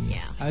another one. one.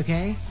 Yeah.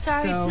 Okay?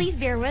 Sorry, So- please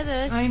bear with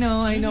us. I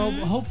know.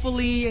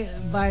 Hopefully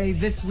by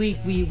this week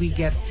we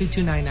get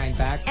 2299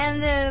 back.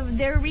 And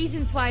there are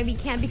reasons why we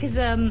can't, because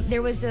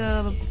there was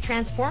a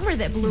transformer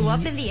that blew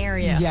up in the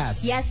area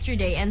Yes.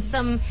 yesterday, and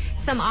some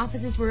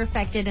offices were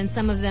affected, and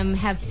some of them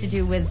have to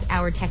do with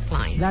our text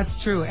line.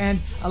 That's true. And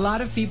a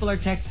lot of people are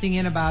texting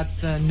in about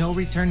no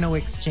return, no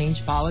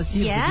exchange policy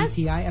Yes. of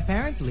the DTI.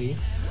 Apparently,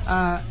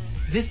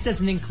 this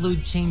doesn't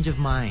include change of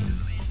mind.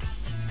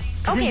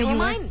 'Cause Okay, in the well,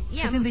 US, mine,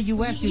 yeah. 'cause in the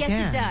US you yes,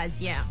 can. it does,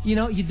 yeah. You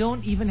know, you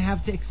don't even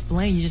have to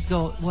explain. You just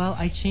go, well,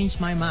 I changed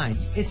my mind.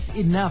 It's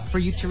enough for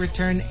you to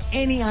return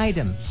any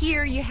item.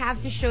 Here, you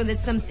have to show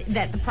that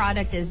the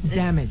product is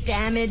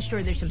Damaged.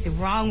 or there's something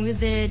wrong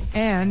with it.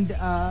 And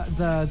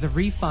the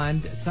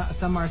refund,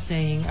 some are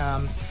saying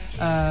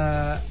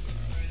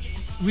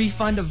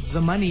refund of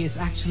the money is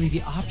actually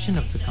the option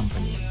of the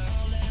company.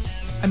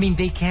 I mean,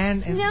 they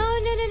can...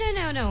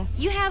 No.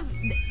 You have,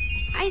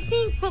 I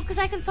think, well, because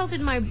I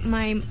consulted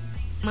my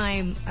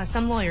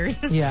some lawyers.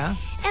 Yeah.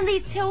 And they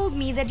told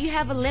me that you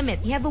have a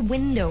limit, you have a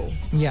window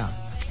Yeah.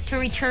 to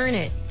return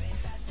it.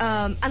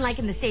 Unlike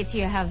in the States,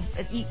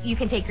 you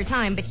can take your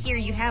time, but here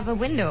you have a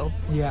window.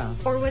 Yeah.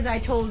 Or was I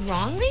told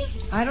wrongly?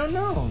 I don't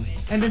know.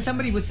 And then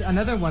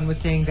another one was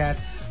saying that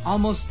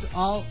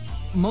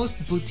most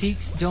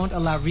boutiques don't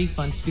allow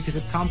refunds because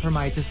it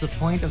compromises the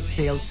point of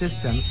sale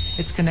system.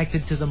 It's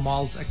connected to the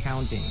mall's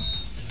accounting.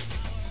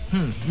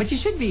 But you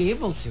should be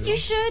able to. You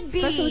should be.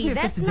 Especially if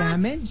That's it's not-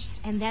 damaged.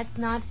 And that's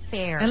not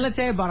fair. And let's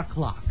say I bought a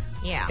clock.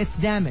 Yeah. It's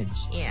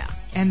damaged. Yeah.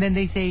 And then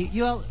they say,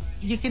 well,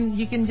 you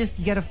can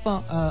just get a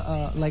phone,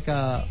 like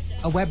a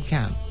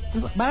webcam.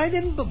 But I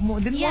didn't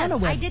want a Yes,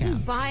 webcam.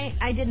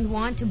 I didn't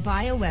want to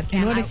buy a webcam.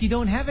 And what if you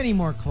don't have any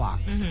more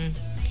clocks?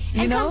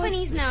 You And know,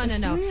 companies, no.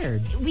 it's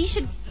weird. We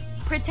should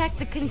protect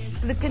the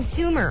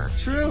consumer.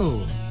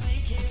 True.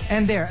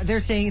 And they're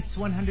saying it's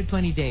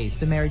 120 days,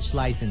 the marriage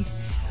license.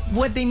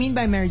 What they mean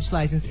by marriage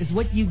license is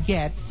what you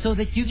get so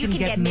that you can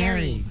get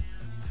married.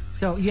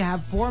 So you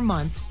have 4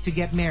 months to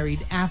get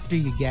married after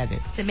you get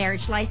it. The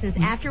marriage license,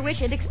 after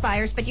which it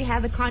expires, but you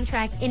have a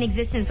contract in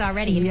existence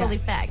already, in full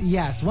effect.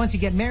 Yes, once you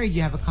get married,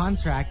 you have a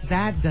contract.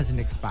 That doesn't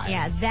expire.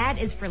 Yeah, that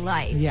is for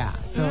life. Yeah,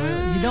 so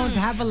you don't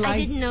have a license. I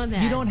didn't know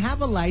that. You don't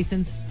have a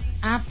license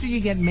after you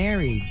get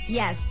married.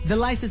 Yes. The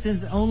license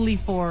is only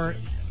for,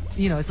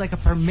 it's like a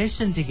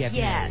permission to get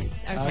married.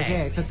 Yes,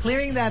 okay. So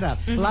clearing that up.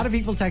 A lot of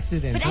people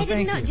texted in. But so I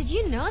didn't thank know. you. Did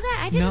you know that?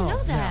 I didn't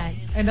know that. No.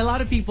 And a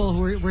lot of people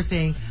who were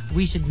saying,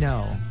 we should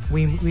know.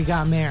 We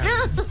got married.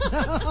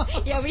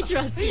 Yeah, we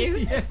trust you.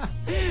 Yeah.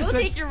 We'll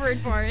take your word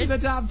for it. The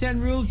top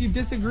 10 rules you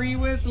disagree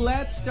with.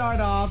 Let's start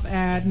off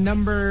at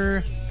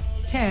number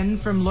 10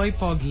 from Loy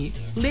Pogi.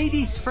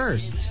 Ladies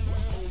first.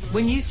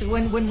 When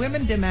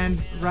women demand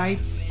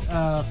rights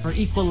for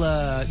equal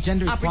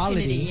gender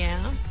equality,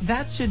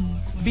 that should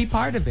be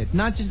part of it.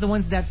 Not just the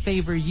ones that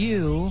favor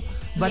you,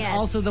 but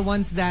also the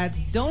ones that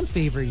don't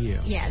favor you.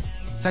 Yes.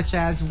 Such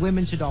as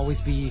women should always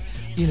be,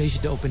 you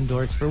should open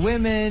doors for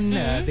women.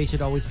 They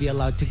should always be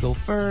allowed to go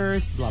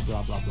first, blah,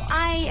 blah, blah, blah.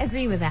 I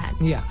agree with that.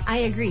 Yeah. I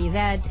agree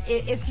that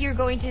if you're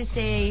going to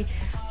say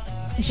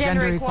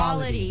gender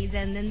equality,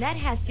 then that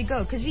has to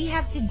go. Because we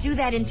have to do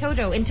that in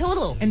total.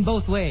 In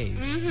both ways.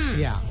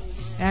 Yeah.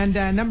 And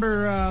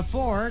number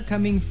 4,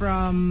 coming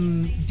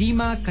from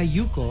Dima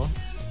Kayuko,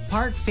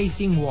 park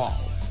facing wall.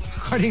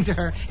 According to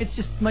her, it's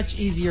just much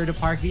easier to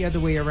park the other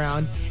way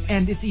around,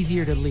 and it's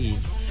easier to leave.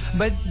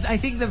 But I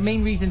think the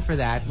main reason for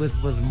that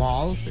with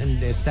malls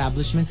and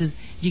establishments is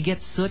you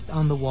get soot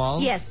on the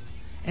walls. Yes.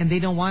 And they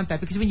don't want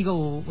that because when you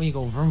go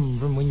vroom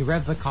vroom, when you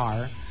rev the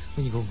car,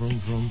 when you go vroom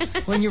vroom,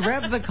 when you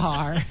rev the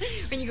car,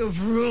 when you go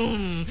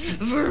vroom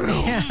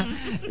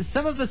vroom,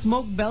 some of the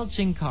smoke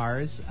belching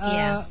cars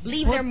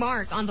leave their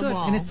mark on the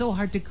wall, and it's so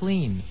hard to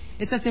clean.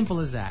 It's as simple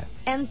as that.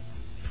 And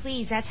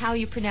please, that's how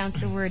you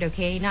pronounce the word,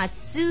 okay? Not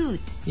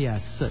soot. Yeah,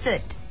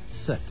 soot.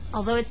 Soot.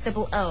 Although it's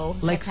double O,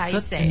 like that's how you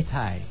soot say and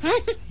Thai.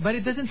 But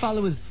it doesn't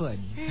follow with food.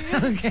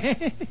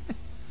 Okay?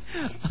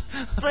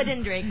 Food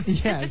and drinks.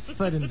 Yes,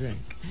 food and drink.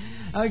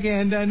 Okay,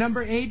 and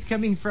number 8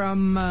 coming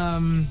from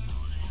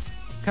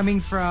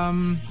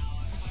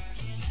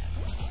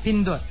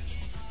Pindot.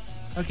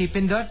 Okay,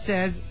 Pindot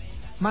says,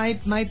 my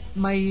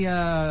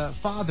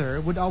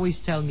father would always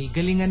tell me,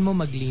 galingan mo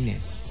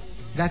maglinis.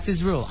 That's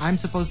his rule. I'm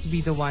supposed to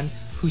be the one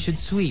who should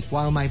sweep,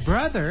 while my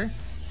brother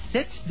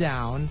sits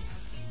down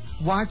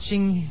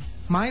watching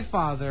my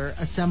father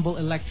assemble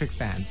electric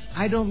fans.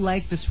 I don't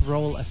like this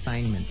role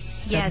assignment.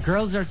 Yes. That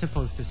girls are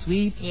supposed to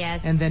sweep,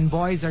 and then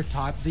boys are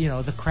taught,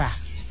 the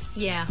craft.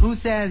 Yeah. Who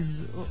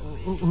says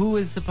who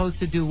is supposed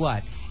to do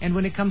what? And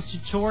when it comes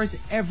to chores,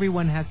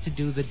 everyone has to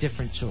do the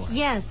different chore.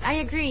 Yes, I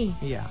agree.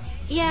 Yeah.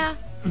 Yeah.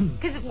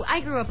 Because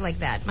I grew up like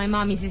that. My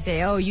mom used to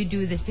say, oh, you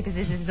do this because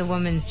this is the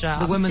woman's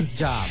job. The woman's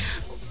job.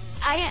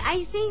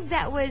 I think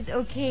that was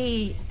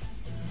okay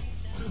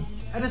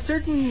at a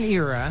certain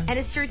era. At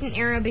a certain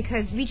era,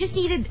 because we just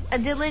needed a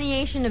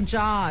delineation of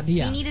jobs.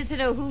 Yeah. We needed to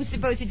know who's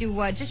supposed to do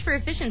what, just for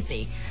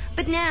efficiency.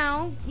 But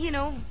now,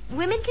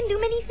 women can do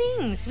many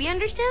things. We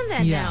understand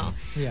that now.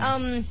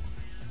 Yeah.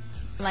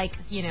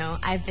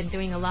 I've been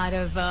doing a lot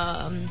of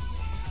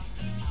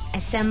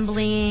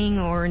assembling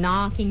or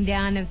knocking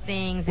down of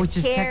things. Which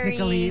is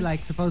carrying,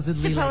 technically,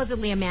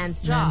 supposedly a man's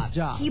job. Man's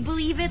job. Can you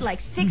believe it?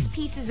 6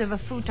 pieces of a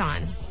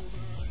futon.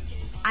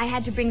 I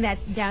had to bring that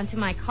down to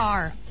my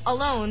car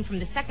alone from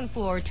the second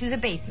floor to the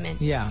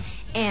basement. Yeah.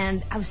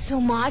 And I was so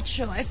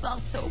macho. I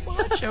felt so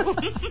macho.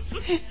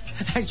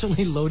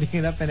 Actually loading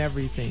it up and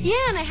everything.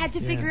 Yeah, and I had to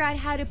figure out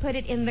how to put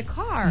it in the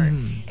car.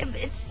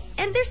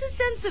 And there's a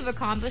sense of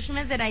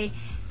accomplishment that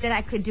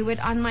I could do it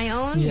on my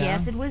own. Yeah.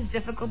 Yes, it was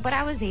difficult, but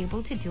I was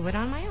able to do it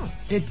on my own.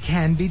 It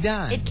can be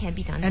done. It can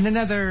be done. And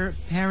another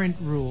parent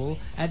rule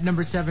at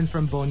number 7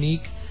 from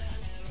Bonique.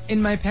 In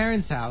my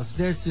parents' house,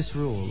 there's this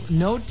rule.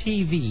 No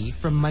TV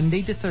from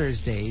Monday to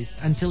Thursdays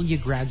until you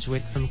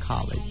graduate from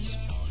college.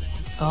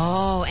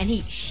 Oh, and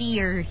she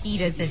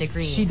doesn't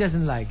agree. She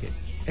doesn't like it.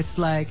 It's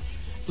like,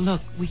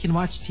 look, we can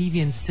watch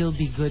TV and still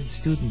be good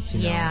students,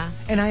 Yeah.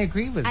 And I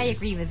agree with it. I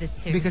agree with it,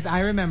 too. Because I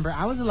remember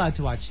I was allowed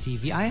to watch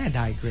TV. I had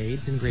high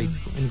grades in grade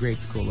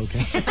school,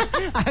 okay?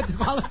 I had to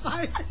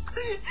qualify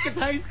because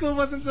high school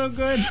wasn't so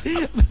good.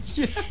 But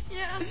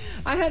yeah.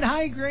 I had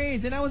high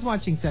grades and I was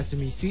watching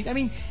Sesame Street. I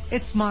mean,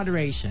 it's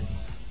moderation.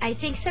 I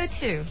think so,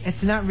 too.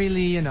 It's not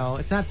really,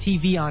 it's not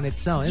TV on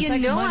its own. It's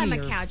like I'm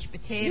a couch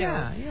potato.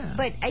 Yeah.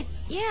 But I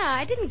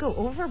didn't go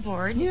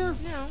overboard. Yeah.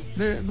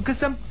 No. Because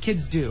some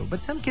kids do.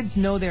 But some kids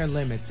know their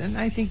limits. And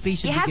I think they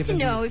should You be have given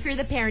to know, if you're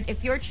the parent,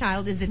 if your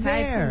child is the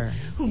type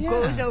who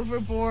goes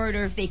overboard,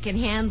 or if they can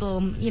handle,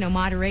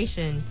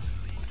 moderation.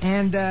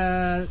 And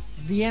the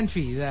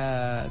entry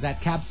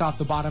that caps off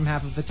the bottom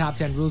half of the top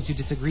 10 rules you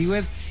disagree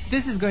with,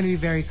 this is going to be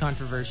very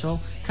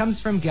controversial, comes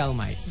from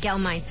Gelmites.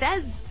 Gelmite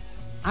says,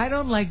 I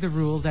don't like the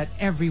rule that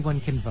everyone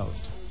can vote.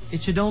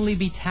 It should only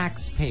be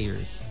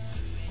taxpayers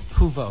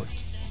who vote.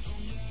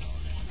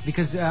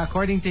 Because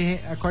according to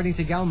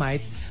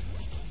Gelmites,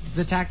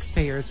 the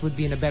taxpayers would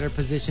be in a better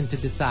position to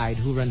decide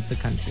who runs the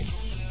country.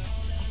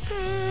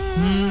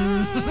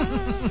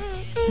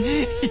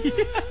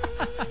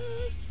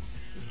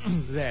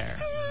 There.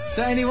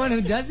 So anyone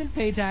who doesn't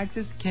pay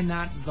taxes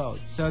cannot vote,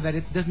 so that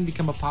it doesn't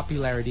become a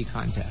popularity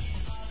contest.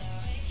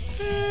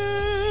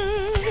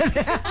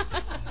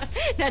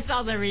 That's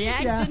all the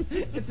reaction.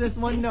 Yeah, it's just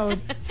one note.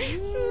 And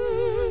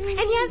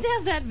you have to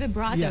have that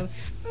vibrato.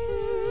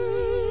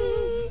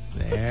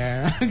 Yeah.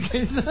 There.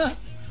 Okay,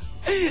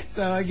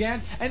 so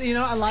again, and you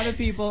know, a lot of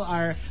people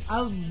are,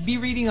 I'll be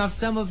reading off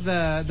some of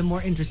the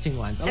more interesting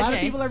ones. A lot of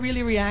people are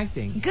really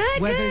reacting.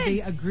 Good, whether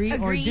they agree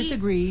or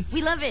disagree.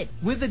 We love it.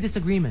 With the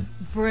disagreement.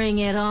 Bring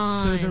it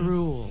on. To the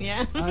rule.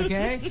 Yeah.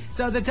 Okay?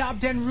 So the top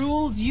 10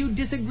 rules you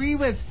disagree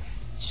with.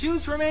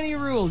 Choose from any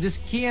rule.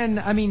 Just send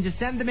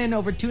them in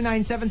over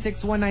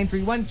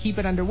 29761931. Keep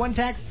it under one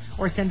text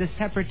or send a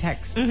separate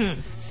text.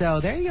 So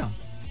there you go.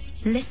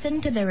 Listen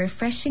to the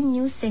refreshing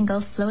new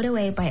single Float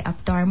Away by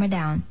Up Dharma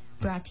Down.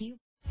 Brought to you.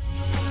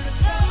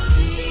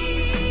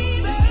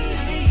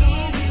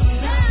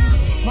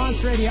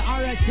 Monster Radio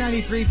RX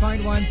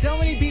 93.1. So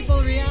many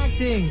people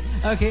reacting.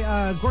 Okay,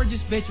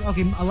 gorgeous bitch.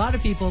 Okay, a lot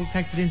of people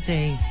texted in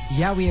saying,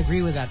 yeah, we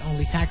agree with that.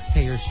 Only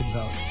taxpayers should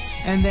vote.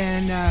 And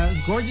then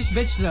gorgeous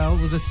bitch, though,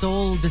 with a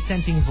soul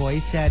dissenting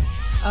voice, said,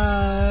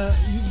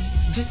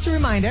 just to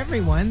remind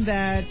everyone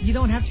that you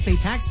don't have to pay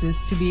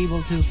taxes to be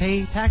able to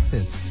pay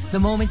taxes. The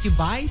moment you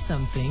buy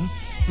something,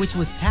 which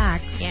was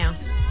taxed,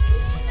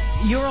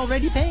 you're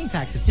already paying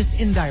taxes, just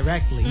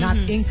indirectly, not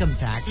income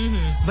tax,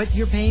 but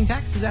you're paying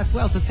taxes as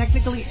well. So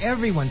technically,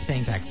 everyone's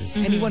paying taxes.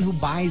 Anyone who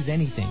buys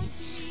anything.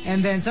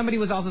 And then somebody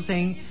was also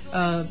saying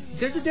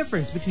there's a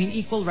difference between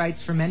equal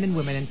rights for men and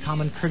women and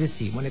common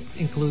courtesy when it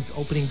includes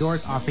opening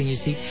doors, offering your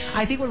seat.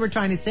 I think what we're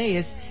trying to say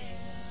is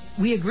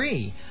we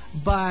agree.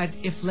 But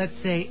if, let's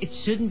say, it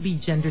shouldn't be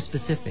gender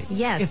specific.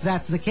 Yes. If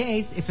that's the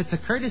case, if it's a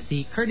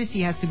courtesy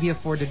has to be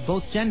afforded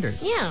both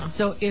genders. Yeah.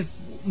 So if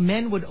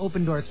men would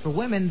open doors for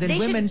women, then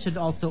women should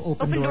also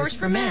open doors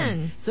for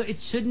men. So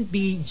it shouldn't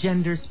be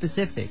gender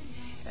specific.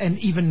 And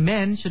even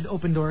men should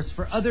open doors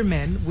for other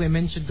men.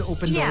 Women should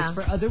open doors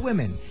for other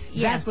women.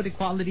 That's what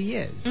equality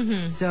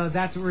is. So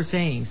that's what we're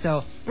saying.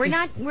 So we're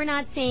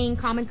not saying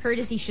common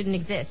courtesy shouldn't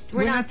exist.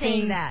 We're not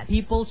saying that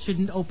people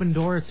shouldn't open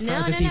doors for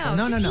other people.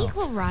 No, just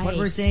equal rights. What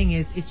we're saying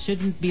is it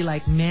shouldn't be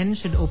like men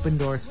should open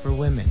doors for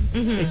women.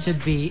 It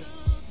should be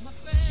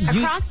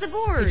across the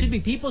board. It should be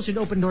people should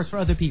open doors for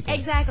other people.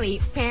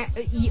 Exactly.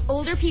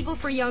 Older people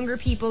for younger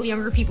people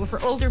for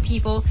older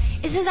people.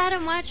 Isn't that a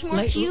much more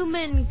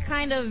human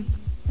kind of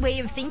way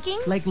of thinking?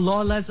 Like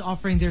lolas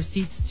offering their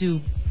seats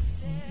to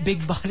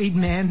big-bodied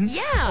men.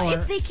 Yeah,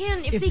 if they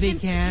can.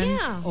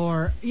 Yeah.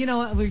 Or, you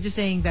know, we're just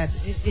saying that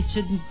it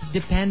shouldn't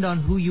depend on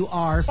who you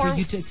are for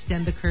you to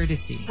extend the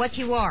courtesy. What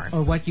you are.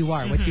 Or what you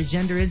are. What your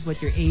gender is,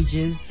 what your age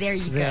is. There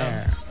you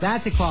go.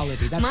 That's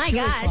equality. That's my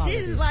gosh, equality.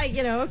 this is like,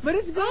 you know. But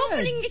it's good.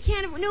 Opening a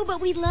can of... No,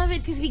 but we love it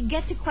because we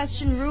get to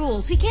question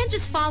rules. We can't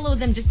just follow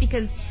them just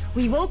because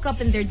we woke up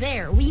and they're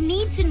there. We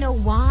need to know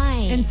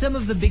why. And some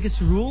of the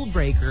biggest rule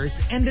breakers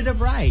ended up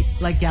right.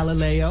 Like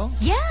Galileo.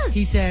 Yes.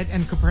 He said,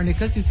 and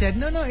Copernicus, who said,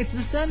 no, it's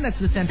the sun that's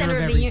the center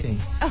of everything.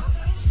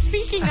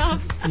 Speaking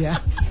of...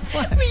 Yeah.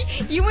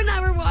 You and I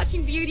were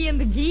watching Beauty and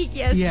the Geek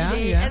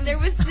yesterday, and there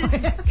was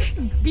this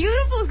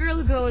beautiful girl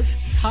who goes...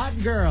 Hot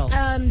girl.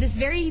 This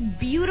very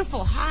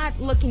beautiful,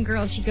 hot-looking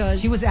girl, she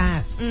goes... She was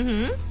asked,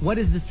 what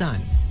is the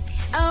sun?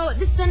 Oh,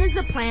 the sun is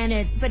a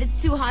planet, but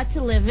it's too hot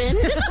to live in.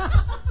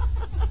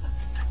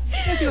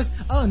 And she goes,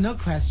 oh, no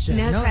question.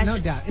 No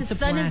doubt. It's the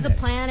sun is a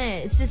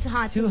planet. It's just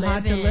hot to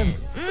live in.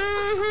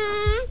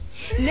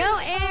 No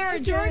air.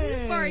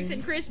 Jordan Sparks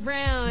and Chris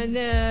Brown.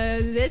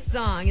 This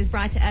song is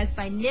brought to us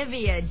by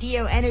Nivea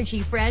Deo Energy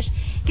Fresh.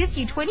 Gives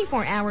you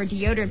 24-hour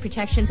deodorant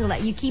protection to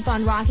let you keep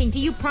on rocking.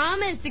 Do you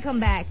promise to come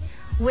back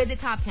with the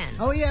top 10?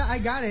 Oh, yeah, I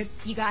got it.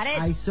 You got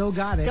it? I so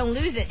got it. Don't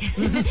lose it.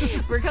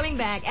 We're coming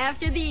back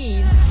after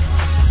these.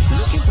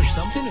 Looking for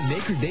something to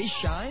make your day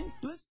shine?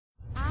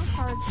 I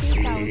heard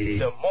Chico.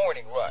 The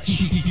Morning Rush.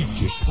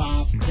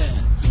 Top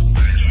 10.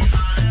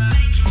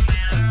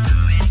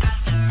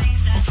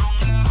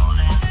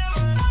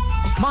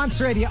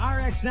 Monster Radio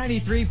RX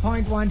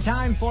 93.1.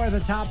 Time for the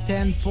top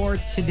 10 for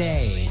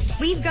today.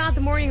 We've got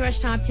the Morning Rush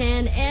Top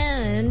 10,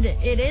 and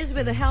it is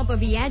with the help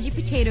of Yaji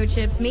potato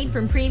chips made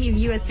from premium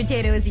U.S.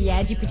 potatoes.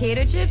 Yaji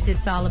potato chips,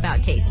 it's all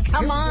about taste.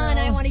 Come on,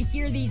 I want to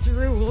hear these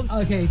rules.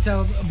 Okay,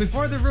 so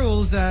before the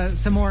rules,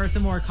 some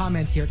more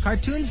comments here.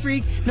 Cartoon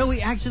Freak, no,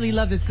 we actually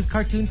love this because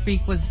Cartoon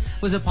Freak was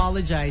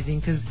apologizing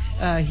because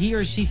he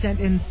or she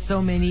sent in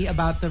so many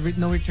about the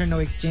no return, no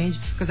exchange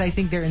because I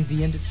think they're in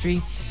the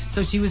industry.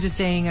 So she was just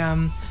saying,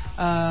 in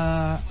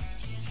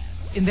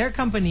their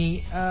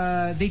company,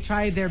 they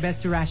try their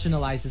best to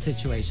rationalize the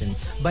situation.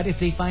 But if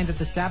they find that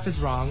the staff is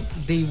wrong,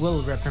 they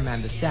will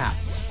reprimand the staff.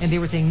 And they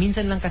were saying,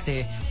 minsan lang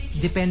kasi,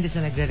 depende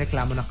sa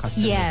nagrereklamo ng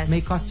customer. Yes.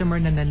 May customer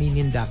na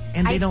naninindak,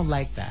 and they don't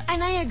like that.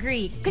 And I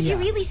agree. Because you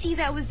really see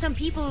that with some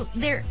people,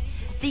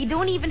 They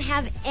don't even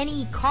have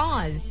any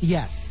cause.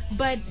 Yes.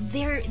 But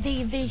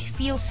they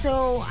feel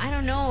so, I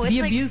don't know. It's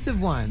The like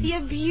abusive ones. the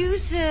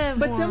abusive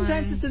But ones.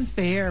 sometimes it's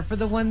unfair for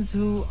the ones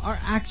who are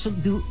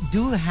actually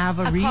do have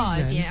a reason.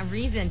 Cause, yeah, a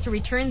reason to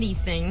return these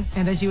things.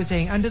 And as she was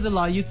saying, under the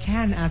law, you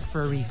can ask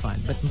for a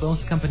refund, but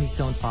most companies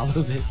don't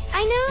follow this.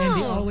 I know.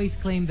 And they always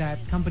claim that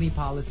company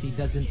policy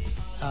doesn't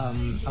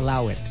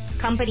allow it.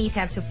 Companies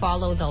have to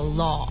follow the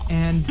law.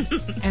 And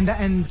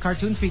and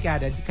Cartoon Freak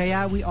added,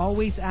 kaya we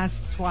always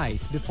ask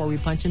twice before we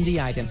punch in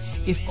the item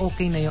if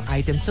okay na yung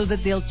item so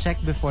that they'll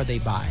check before they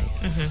buy.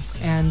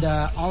 And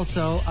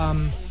also,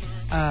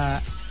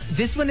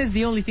 this one is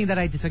the only thing that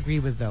I disagree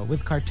with though,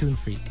 with Cartoon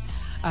Freak.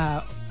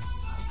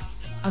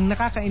 Ang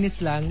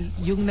nakakainis lang,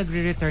 yung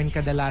nagre-return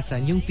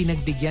kadalasan, yung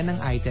pinagbigyan ng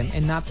item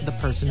and not the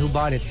person who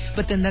bought it.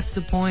 But then that's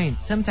the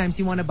point. Sometimes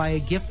you want to buy a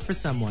gift for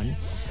someone,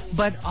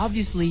 but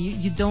obviously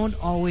you don't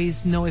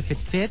always know if it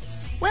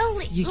fits.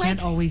 Well, You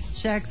can't always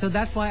check, so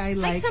that's why I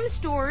like some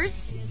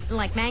stores,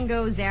 like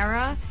Mango,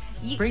 Zara,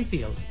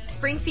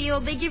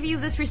 Springfield, they give you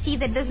this receipt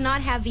that does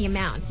not have the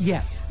amount.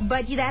 Yes.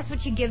 But that's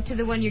what you give to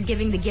the one you're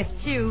giving the gift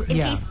to in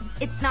case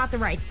it's not the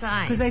right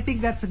size. Because I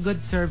think that's a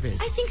good service.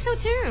 I think so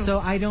too. So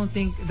I don't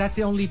think that's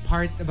the only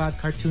part about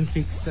Cartoon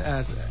Freak's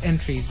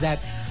entries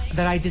that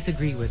I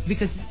disagree with,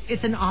 because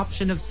it's an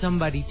option of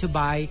somebody to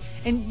buy,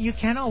 and you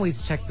can't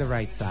always check the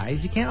right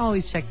size. You can't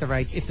always check the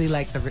right if they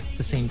like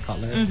the same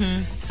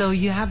color. So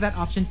you have that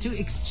option to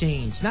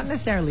exchange, not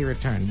necessarily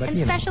return, but and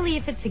especially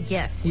if it's a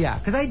gift. Yeah,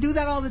 because I do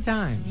that all the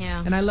time.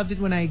 Yeah. And I loved it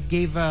when I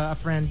gave a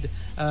friend,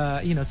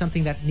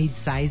 something that needs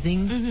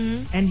sizing,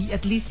 and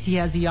at least he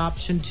has the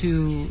option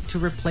to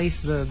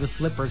replace the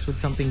slippers with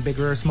something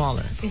bigger or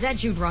smaller. Is that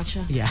Jude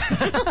Rocha? Yeah.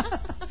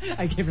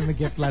 I gave him a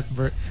gift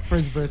for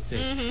his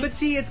birthday. But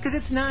see, it's because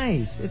it's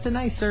nice. It's a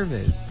nice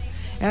service.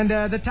 And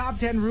the top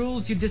 10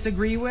 rules you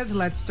disagree with.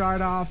 Let's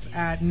start off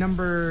at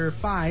number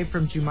 5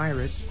 from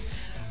Jumiris.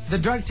 The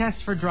drug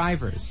test for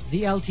drivers.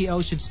 The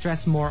LTO should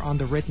stress more on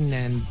the written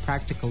and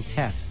practical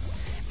tests.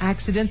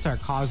 Accidents are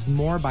caused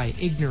more by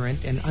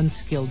ignorant and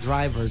unskilled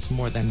drivers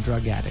more than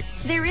drug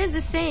addicts. There is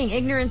a saying,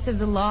 ignorance of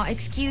the law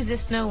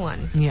excuses no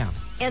one. Yeah.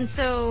 And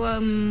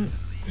so,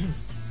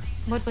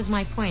 what was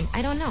my point?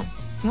 I don't know.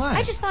 What?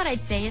 I just thought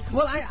I'd say it.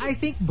 Well, I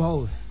think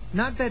both.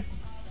 Not that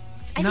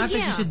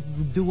you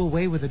should do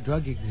away with the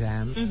drug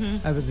exams,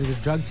 with the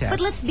drug test. But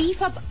let's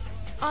beef up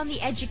on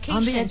the education.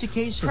 On the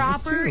education, it's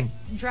proper true.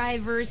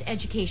 driver's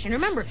education.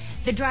 Remember,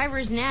 the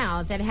drivers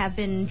now that have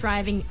been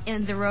driving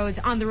on the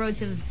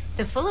roads of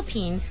the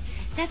Philippines,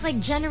 that's like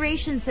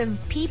generations of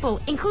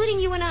people, including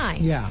you and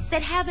I,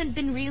 that haven't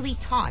been really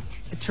taught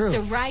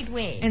the right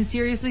way. And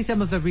seriously,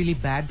 some of the really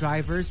bad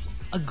drivers,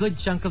 a good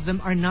chunk of them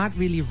are not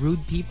really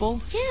rude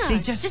people. Yeah, they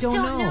just don't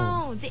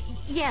know.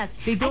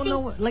 They don't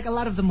know. Like a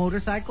lot of the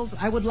motorcycles,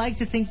 I would like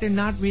to think they're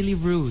not really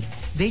rude.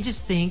 They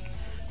just think,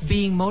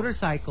 being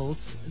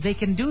motorcycles, they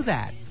can do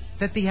that.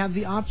 That they have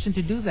the option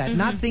to do that.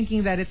 Not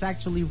thinking that it's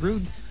actually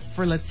rude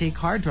for, let's say,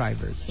 car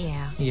drivers.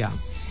 Yeah.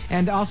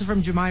 And also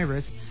from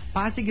Jumiris,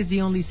 Pasig is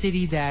the only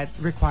city that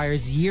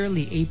requires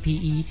yearly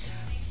APE,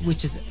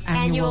 which is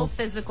annual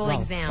physical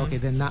exam. Okay,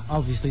 then not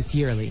obviously it's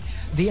yearly.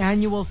 The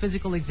annual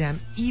physical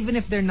exam, even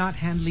if they're not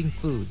handling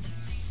food.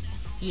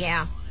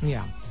 Yeah.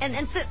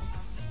 And so,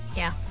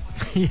 yeah.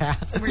 Yeah.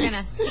 We're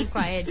gonna keep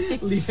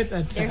quiet. Leave it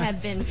at that. There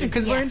have been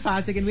because we're in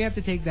Pasig and we have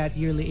to take that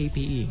yearly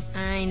APE.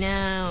 I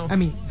know. I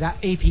mean that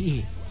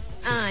APE.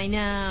 I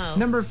know.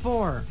 Number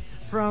 4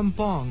 from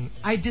Pong.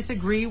 I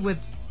disagree with.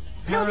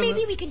 No,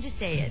 maybe we can just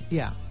say it.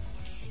 Yeah.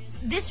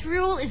 This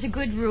rule is a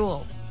good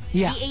rule.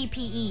 Yeah. The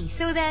APE,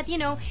 so that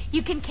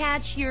you can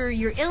catch your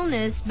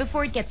illness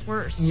before it gets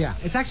worse. Yeah,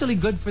 it's actually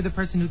good for the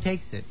person who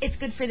takes it. It's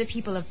good for the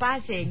people of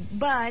Pasig,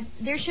 but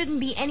there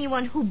shouldn't be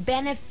anyone who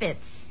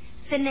benefits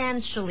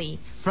financially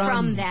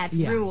from that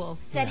rule.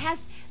 That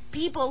has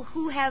people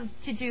who have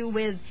to do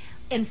with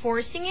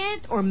enforcing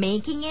it or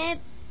making it,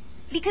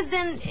 because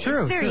then it's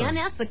very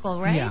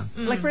unethical, right? Yeah.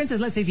 Like for instance,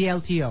 let's say the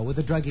LTO with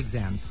the drug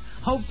exams.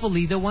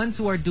 Hopefully, the ones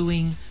who are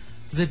doing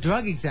the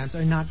drug exams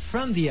are not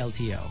from the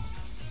LTO.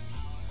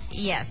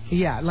 Yes.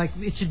 Yeah, like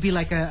it should be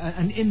like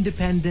an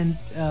independent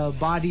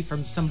body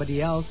from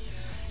somebody else,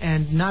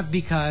 and not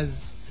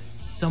because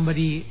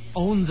somebody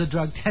owns a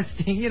drug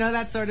testing,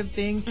 that sort of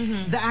thing.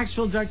 The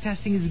actual drug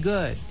testing is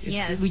good.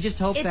 Yes. We just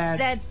hope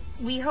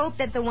we hope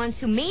that the ones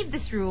who made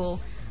this rule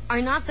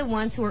are not the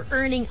ones who are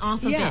earning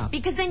off of it.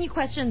 Because then you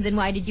question, then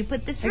why did you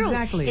put this rule?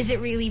 Exactly. Is it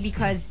really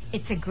because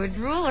it's a good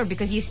rule or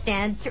because you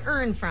stand to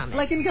earn from it?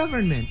 Like in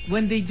government,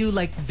 when they do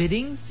like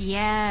biddings.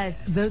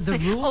 Yes. The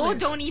rule. Oh,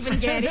 don't even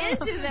get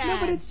into that. No,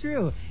 but it's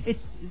true.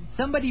 It's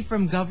somebody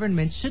from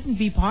government shouldn't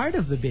be part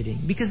of the bidding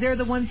because they're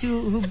the ones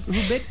who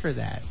bid for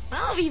that.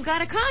 Well, we've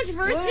got a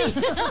controversy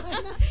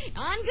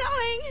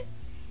ongoing.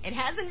 It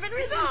hasn't been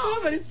resolved. No,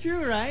 but it's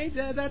true, right?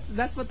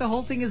 That's what the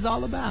whole thing is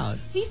all about.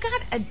 We've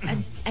got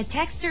a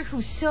texter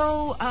who's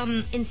so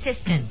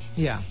insistent.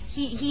 Yeah.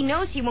 He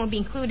knows he won't be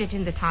included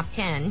in the top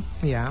 10.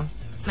 Yeah.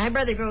 My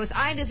brother goes,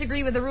 I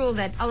disagree with the rule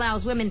that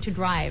allows women to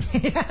drive.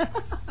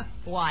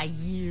 Why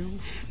you?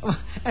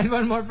 And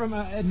one more from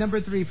number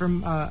 3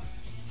 from,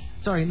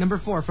 number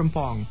 4 from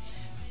Pong.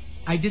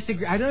 I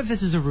disagree. I don't know if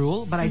this is a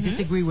rule, but I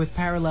disagree with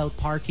parallel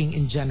parking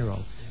in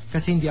general.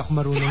 Kasi hindi ako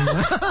marunong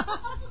na.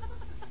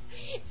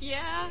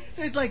 Yeah.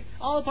 It's like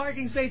all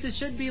parking spaces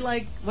should be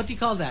like, what do you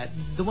call that?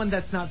 The one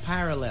that's not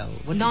parallel.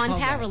 What do you call that?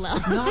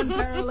 Non-parallel.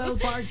 Non-parallel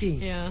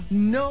parking. Yeah.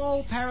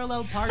 No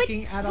parallel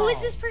parking at all. Who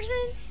is this person?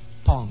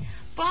 Pong.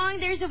 Pong,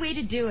 there's a way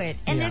to do it.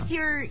 And if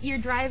your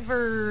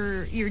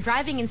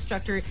driving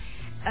instructor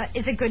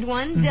is a good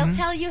one, they'll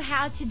tell you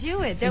how to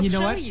do it. They'll and you know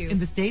show what? you. In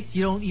the States,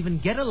 you don't even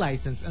get a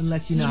license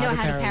unless you know,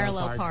 how to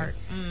parallel park.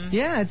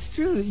 Yeah, it's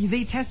true.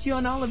 They test you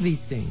on all of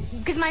these things.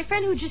 Because my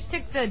friend who just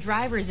took the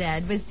driver's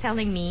ed was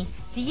telling me,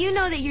 do you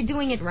know that you're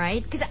doing it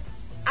right? Because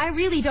I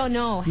really don't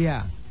know.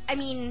 Yeah. I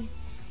mean,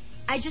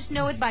 I just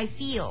know it by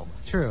feel.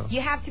 True. You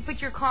have to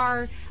put your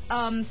car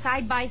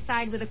side by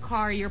side with a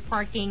car you're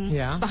parking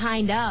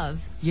behind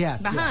of.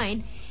 Yes.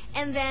 Behind.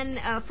 And then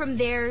from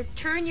there,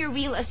 turn your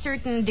wheel a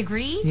certain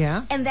degree.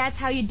 Yeah. And that's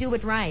how you do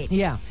it right.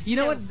 Yeah. You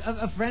know what?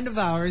 A friend of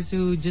ours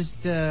who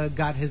just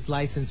got his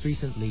license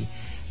recently,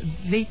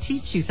 they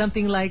teach you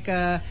something like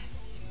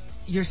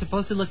you're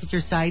supposed to look at your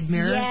side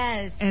mirror.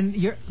 Yes. And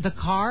the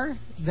car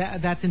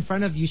that's in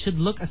front of you should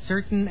look at a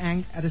certain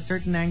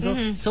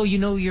angle, so you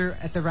know you're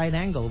at the right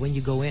angle when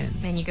you go in.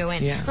 When you go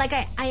in. Yeah. Like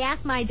I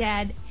asked my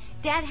dad,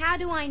 how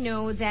do I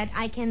know that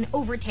I can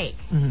overtake?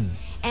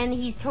 And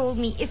he's told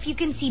me, if you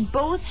can see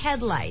both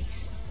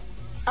headlights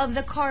of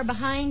the car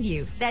behind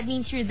you, that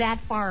means you're that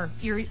far.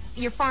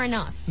 You're far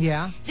enough.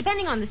 Yeah.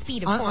 Depending on the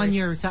speed, of course. On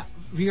your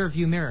rear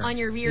view mirror. On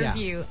your rear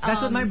view.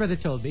 That's what my brother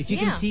told me. If you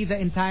can see the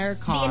entire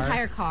car. The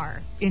entire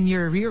car. In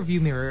your rear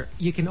view mirror,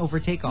 you can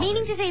overtake already.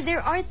 Meaning to say,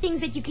 there are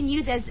things that you can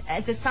use as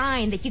a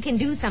sign that you can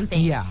do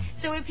something. Yeah.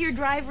 So if your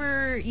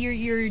driving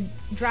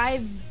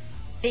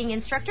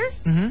instructor,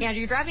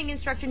 your driving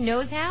instructor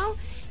knows how,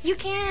 you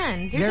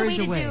can. There's a way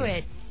to do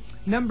it.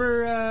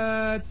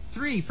 Number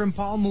 3 from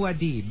Paul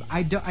Muad'Dib.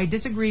 I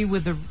disagree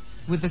with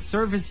the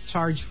service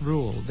charge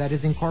rule that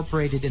is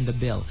incorporated in the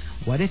bill.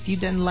 What if you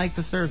didn't like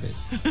the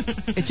service?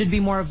 It should be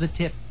more of the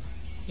tip.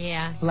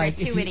 Yeah, like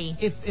gratuity.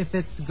 If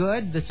it's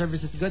good, the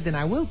service is good, then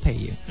I will pay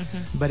you.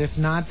 But if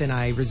not, then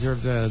I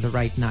reserve the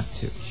right not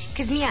to.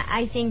 Because me,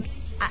 I think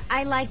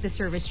I like the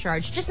service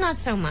charge, just not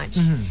so much.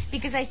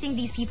 Because I think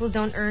these people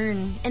don't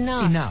earn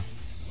enough.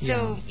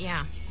 So,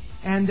 yeah.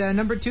 And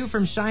number 2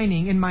 from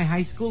Shining, in my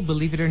high school,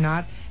 believe it or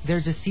not,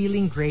 there's a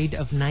ceiling grade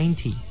of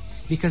 90.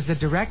 Because the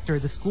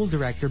school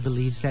director,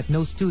 believes that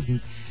no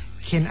student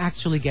can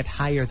actually get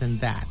higher than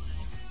that.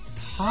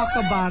 Talk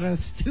about a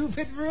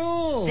stupid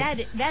rule.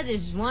 That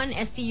is one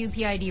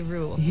STUPID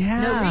rule.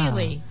 Yeah. No,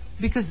 really.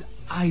 Because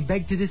I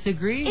beg to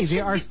disagree.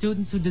 There are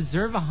students who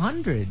deserve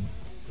 100.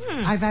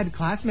 I've had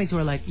classmates who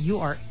are like,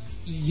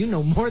 you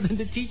know more than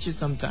the teacher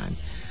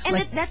sometimes.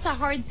 And that's a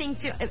hard thing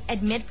to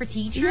admit for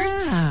teachers.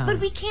 Yeah. But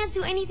we can't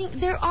do anything.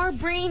 There are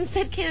brains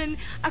that can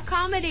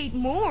accommodate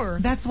more.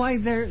 That's why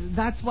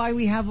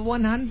we have a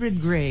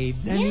 100 grade.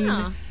 I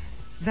mean,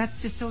 that's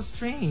just so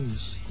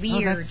strange.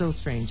 Weird. Oh, that's so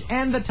strange.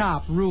 And the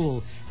top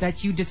rule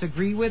that you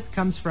disagree with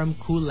comes from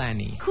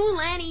Kulani.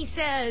 Kulani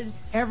says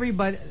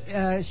everybody.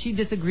 She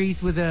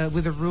disagrees with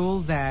a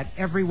rule that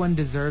everyone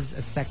deserves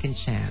a second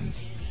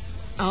chance.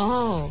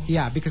 Oh.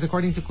 Yeah, because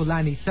according to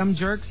Kulani, some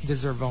jerks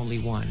deserve only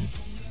one.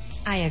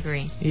 I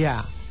agree.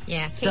 Yeah.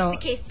 Yeah,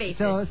 case-to-case basis.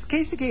 So it's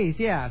case-to-case,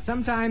 yeah.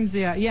 Sometimes,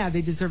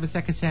 they deserve a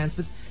second chance,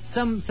 but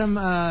some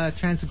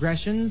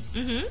transgressions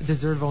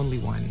deserve only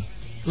one.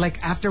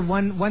 Like after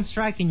one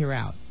strike and you're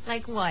out.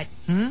 Like what?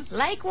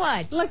 Like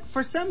what? Like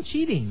for some,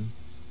 cheating.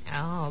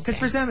 Oh, okay. Because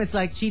for some, it's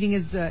like cheating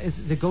is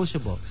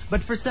negotiable.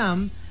 But for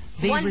some,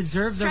 they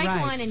reserve the right.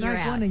 Strike one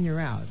and you're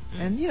out.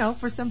 And,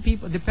 for some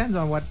people, it depends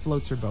on what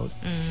floats your boat.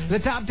 The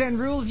top 10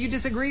 rules you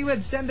disagree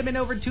with, send them in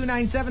over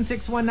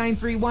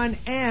 297-61931.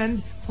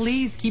 And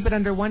please keep it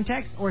under one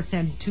text or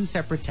send 2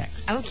 separate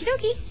texts. Okie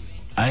dokie.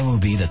 I will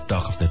be the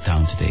talk of the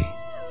town today.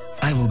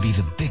 I will be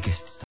the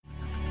biggest.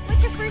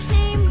 What's your first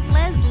name?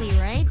 Leslie,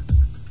 right?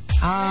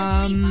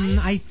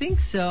 I think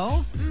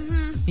so.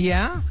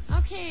 Yeah.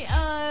 Okay,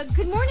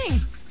 good morning.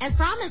 As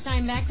promised,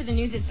 I'm back for the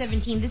news at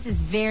 17. This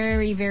is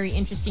very, very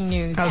interesting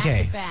news.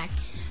 Okay. Back.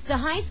 The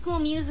High School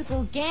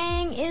Musical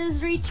gang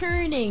is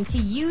returning to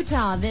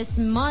Utah this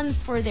month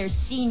for their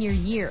senior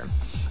year.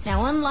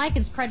 Now, unlike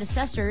its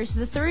predecessors,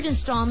 the third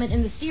installment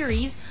in the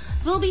series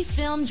will be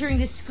filmed during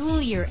the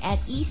school year at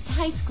East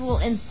High School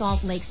in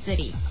Salt Lake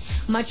City.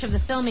 Much of the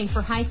filming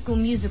for High School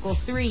Musical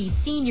 3's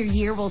senior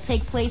year will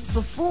take place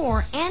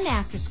before and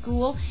after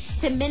school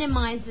to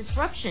minimize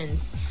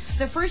disruptions.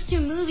 The first 2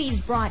 movies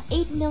brought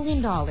 $8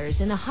 million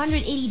and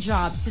 180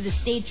 jobs to the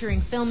state during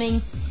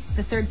filming.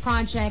 The third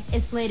project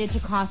is slated to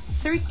cost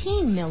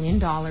 $13 million.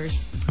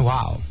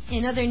 Wow.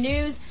 In other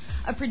news,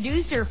 a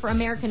producer for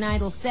American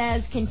Idol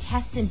says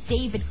contestant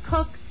David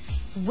Cook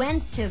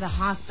went to the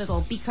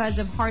hospital because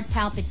of heart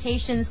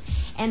palpitations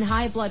and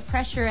high blood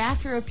pressure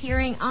after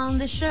appearing on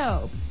the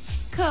show.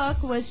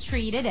 Cook was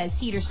treated at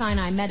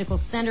Cedars-Sinai Medical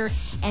Center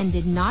and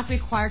did not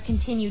require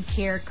continued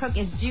care. Cook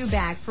is due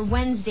back for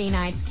Wednesday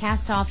night's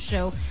cast-off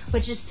show,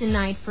 which is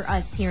tonight for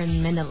us here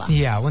in Manila.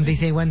 Yeah, when they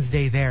say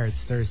Wednesday there,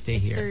 it's Thursday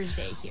here.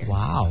 Thursday here.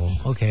 Wow,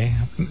 okay.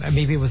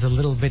 Maybe it was a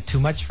little bit too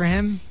much for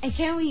him? And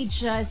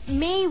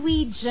may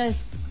we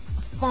just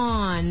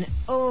fawn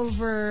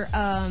over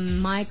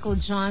Michael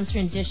John's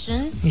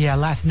rendition? Yeah,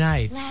 last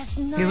night.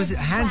 It was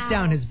hands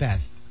down his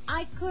best.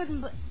 I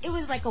couldn't. It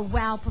was like a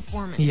wow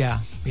performance.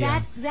 Yeah.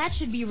 That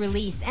should be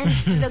released. And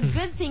the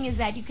good thing is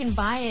that you can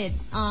buy it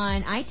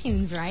on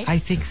iTunes, right? I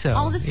think so.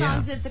 All the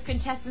songs that the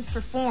contestants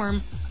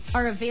perform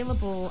are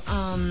available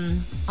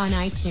on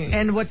iTunes.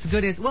 And what's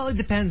good is, well, it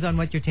depends on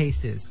what your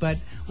taste is. But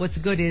what's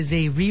good is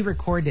they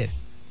re-record it.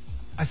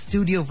 A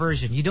studio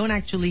version. You don't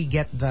actually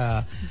get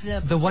the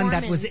one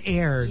that was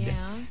aired.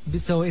 Yeah.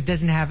 So it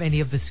doesn't have any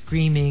of the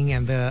screaming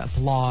and the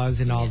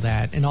applause and all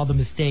that and all the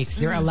mistakes.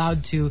 They're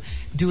allowed to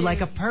do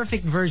like a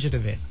perfect version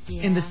of it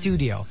in the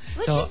studio.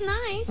 Which is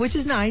nice. Which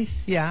is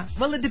nice, yeah.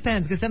 Well, it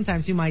depends because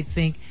sometimes you might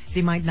think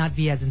they might not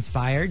be as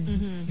inspired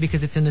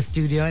because it's in the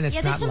studio and it's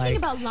not like... Yeah, there's something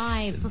about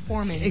live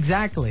performance.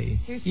 Exactly.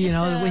 You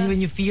know,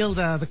 when you feel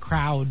the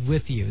crowd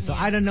with you. So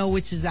I don't know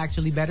which is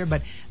actually better,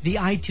 but the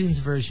iTunes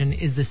version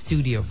is the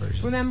studio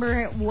version.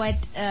 Remember what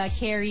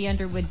Carrie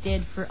Underwood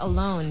did for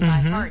Alone by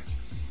Heart.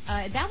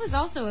 That was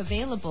also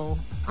available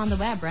on the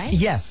web, right?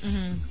 Yes.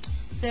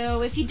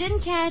 So if you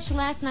didn't catch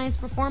last night's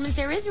performance,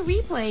 there is a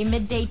replay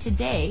midday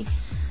today.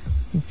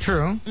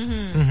 True.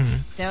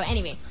 So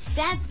anyway,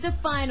 that's the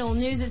final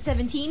news at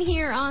 17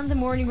 here on The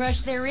Morning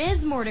Rush. There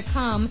is more to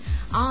come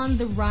on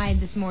the ride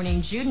this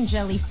morning. Jude and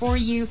Jelly for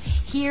you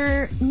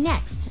here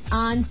next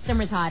on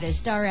Summer's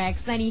Hottest,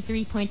 RX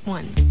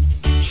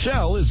 93.1.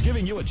 Shell is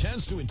giving you a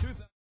chance to in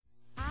 2000.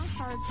 I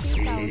heard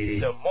Chico.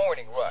 The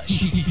Morning Rush.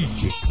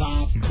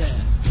 Top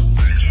 10.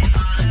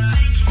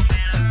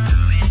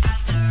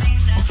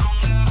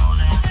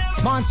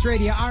 Monster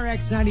Radio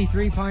RX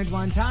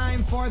 93.1.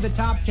 Time for the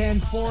top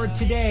 10 for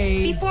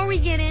today. Before we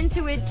get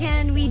into it,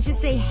 can we just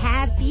say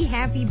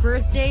happy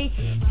birthday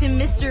to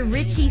Mr.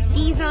 Richie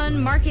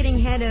Season, marketing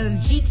head of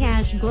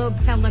GCash Globe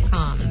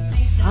Telecom.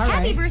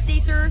 Happy birthday,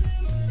 sir.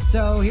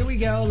 So here we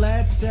go.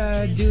 Let's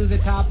do the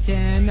top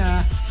 10.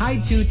 Hi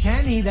to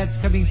Tanny, that's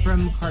coming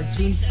from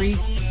Cartoon Freak.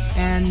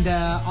 And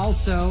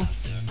also,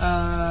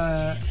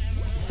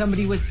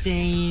 somebody was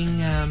saying,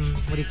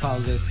 what do you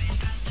call this?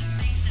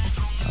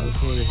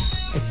 Okay,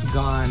 it's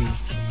gone.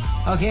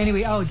 Okay,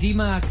 anyway,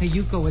 Dima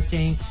Kayuko was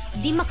saying...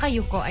 Dima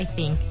Kayuko, I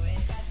think.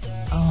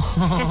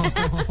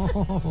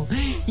 Oh,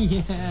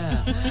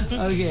 yeah.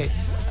 Okay.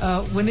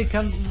 When it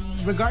comes...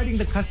 Regarding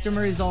the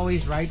customer is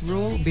always right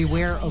rule,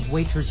 beware of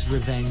waiter's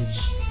revenge.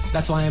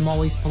 That's why I'm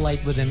always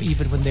polite with them,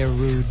 even when they're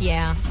rude.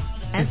 Yeah,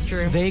 that's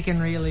true. They can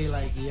really,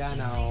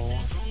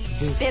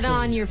 spit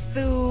on your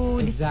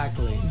food.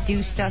 Exactly.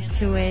 Do stuff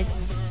to it.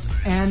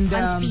 And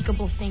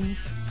unspeakable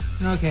things.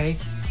 Okay.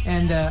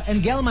 And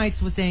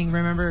Gelmites was saying,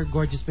 remember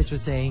Gorgeous Bitch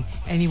was saying,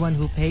 anyone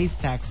who pays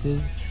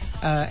taxes,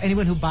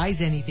 anyone who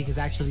buys anything is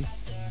actually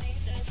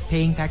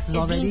paying taxes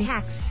already. Being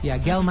taxed. Yeah,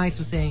 Gelmites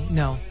was saying,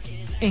 no,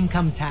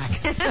 income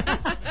tax.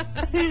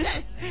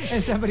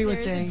 And somebody was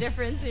saying... There's a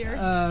difference here.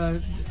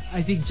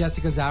 I think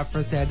Jessica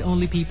Zafra said,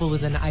 only people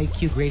with an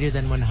IQ greater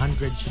than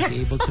 100 should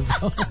be able to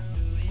vote.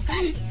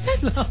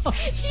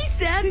 She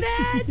said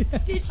that? Yeah.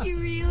 Did she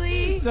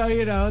really? So,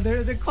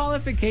 the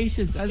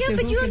qualifications as to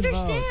but who you can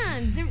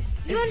understand. vote.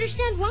 You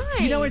understand why.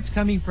 You know where it's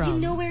coming from. You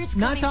know where it's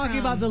coming from. Not talking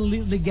about the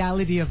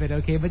legality of it,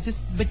 okay?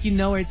 But you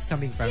know where it's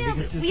coming from. Yeah,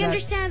 but we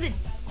understand that.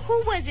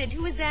 Who was it?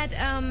 Who was that?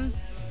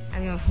 I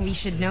mean, we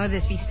should know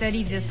this. We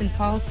studied this in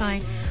pol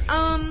sci.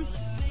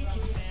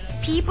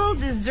 People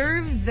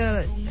deserve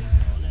the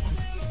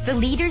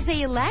leaders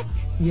they elect?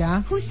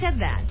 Yeah. Who said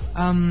that?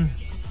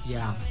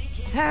 Yeah.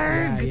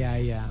 Arg.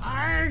 Yeah.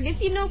 Arg.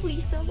 If you know,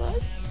 please tell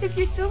us. If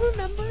you still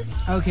remember.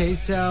 Okay,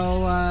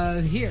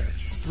 so here.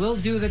 We'll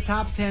do the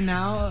top 10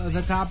 now.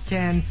 The top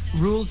 10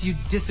 rules you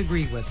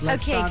disagree with.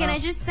 Let's okay, can I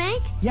just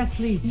thank? Yes,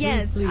 please.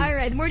 Yes. Please. All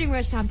right. Morning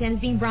Rush Top 10 is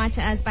being brought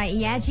to us by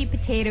Iaji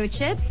Potato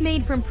Chips,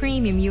 made from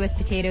premium U.S.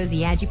 potatoes.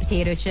 Iaji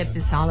Potato Chips.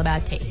 It's all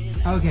about taste.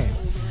 Okay.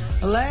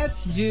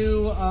 Let's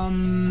do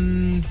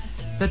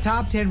the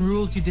top 10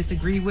 rules you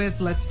disagree with.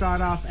 Let's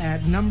start off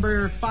at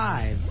number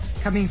 5,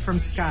 coming from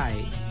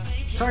Sky.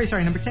 Sorry,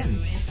 number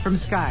 10. From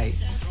Sky.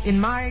 In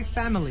my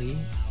family,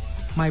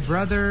 my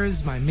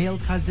brothers, my male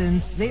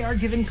cousins, they are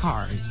given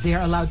cars. They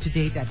are allowed to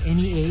date at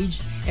any age,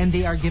 and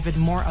they are given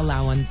more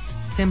allowance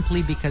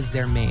simply because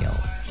they're male.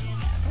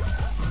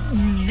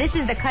 This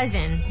is the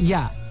cousin.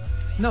 Yeah.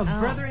 No,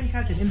 brother and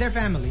cousin in their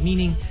family,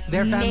 meaning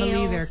their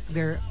family,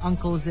 their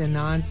uncles and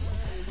aunts.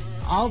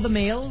 All the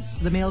males,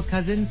 the male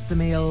cousins, the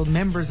male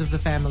members of the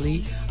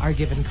family are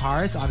given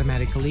cars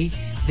automatically.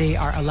 They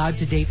are allowed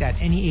to date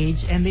at any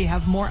age, and they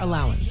have more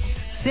allowance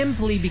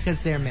simply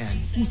because they're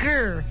men.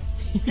 Grr.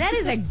 That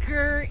is a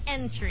grr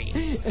entry.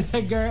 It's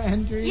a grr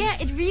entry? Yeah,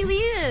 it really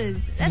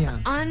is.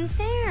 That's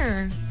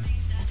unfair.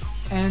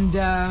 And,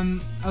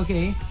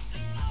 okay.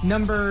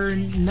 Number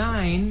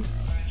 9.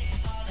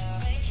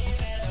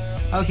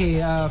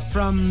 Okay,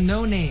 from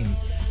No Name.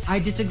 I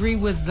disagree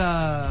with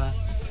the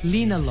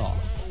Lina law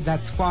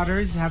that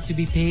squatters have to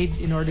be paid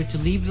in order to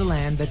leave the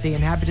land that they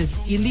inhabited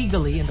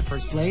illegally in the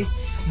first place.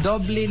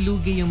 Doble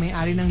lugi yung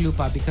may-ari ng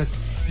lupa because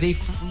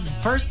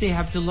first they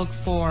have to look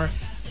for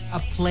a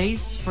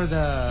place for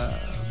the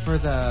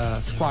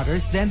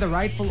squatters. Then the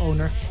rightful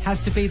owner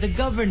has to pay the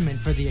government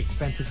for the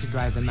expenses to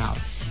drive them out.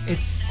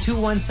 It's too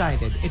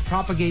one-sided. It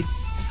propagates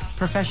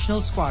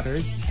professional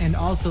squatters and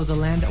also the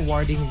land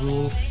awarding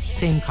rule,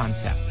 same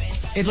concept.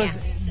 It was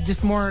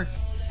just more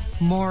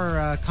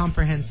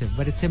comprehensive,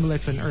 but it's similar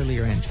to an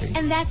earlier entry.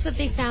 And that's what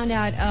they found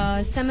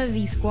out. Some of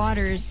these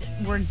squatters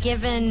were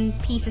given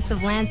pieces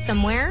of land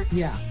somewhere.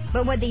 Yeah.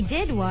 But what they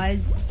did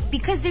was,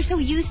 because they're so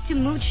used to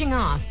mooching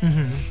off,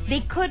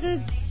 they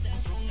couldn't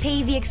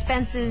pay the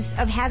expenses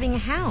of having a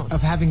house.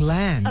 Of having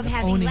land. Of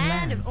having owning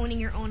land, of owning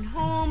your own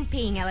home,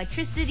 paying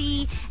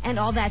electricity, and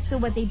all that. So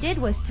what they did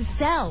was to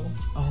sell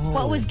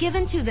what was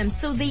given to them.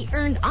 So they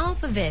earned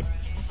off of it.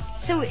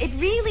 So it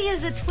really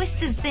is a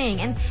twisted thing.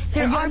 And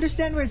you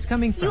understand where it's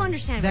coming from. You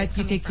understand where that it's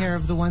you coming take care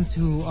of the ones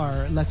who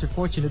are lesser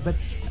fortunate. But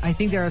I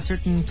think there are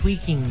certain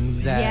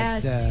tweaking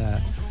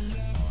that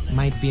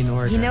might be in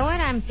order. You know what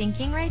I'm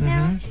thinking right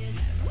now?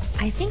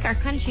 I think our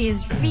country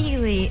is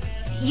really...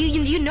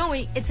 You know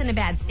it's in a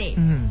bad state.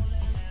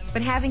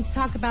 But having to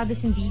talk about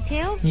this in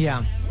detail...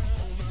 Yeah.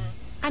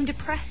 I'm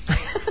depressed.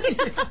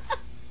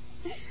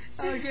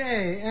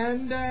 Okay,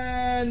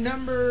 and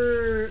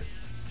number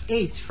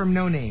 8 from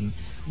No Name.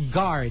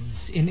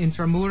 Guards in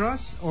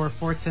Intramuros or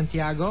Fort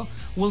Santiago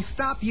will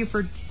stop you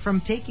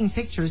from taking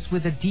pictures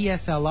with a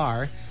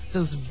DSLR,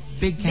 those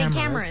big cameras.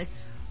 Big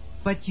cameras.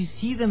 But you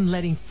see them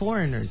letting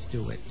foreigners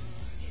do it.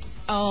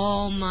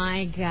 Oh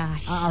my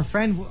gosh. Our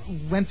friend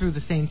went through the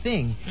same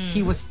thing.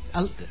 He was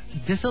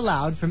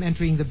disallowed from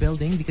entering the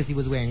building because he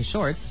was wearing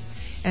shorts.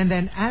 And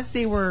then as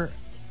they were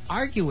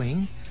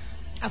arguing...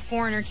 A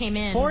foreigner came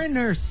in.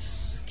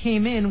 Foreigners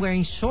came in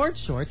wearing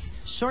shorts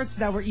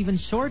that were even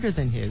shorter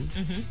than his.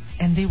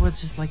 And they were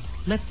just like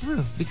let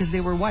through because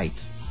they were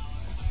white.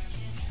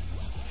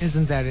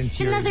 Isn't that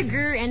infuriating? It's another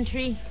GER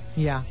entry.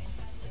 Yeah.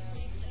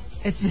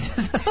 It's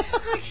just...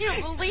 I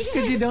can't believe it.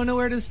 Because you don't know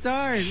where to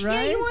start,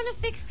 right? Yeah, you want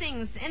to fix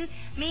things. And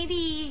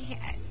maybe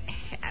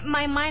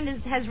my mind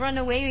has run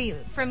away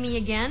from me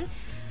again.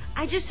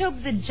 I just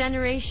hope the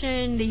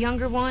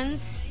younger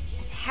ones,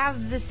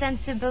 have the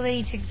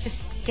sensibility to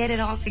just get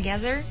it all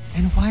together.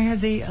 And why are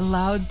they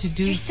allowed to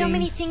do There's so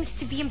many things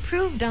to be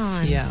improved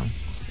on. Yeah.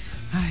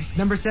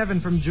 Number 7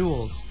 from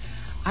Jules.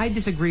 I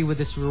disagree with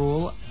this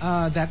rule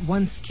that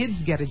once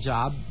kids get a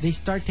job, they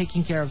start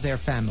taking care of their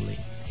family.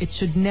 It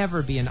should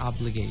never be an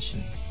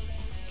obligation.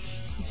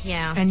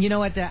 Yeah. And you know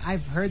what?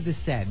 I've heard this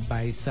said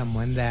by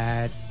someone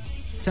that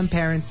some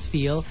parents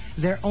feel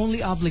their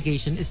only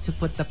obligation is to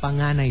put the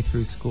panganay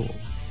through school.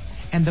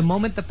 And the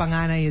moment the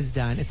panganay is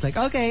done, it's like,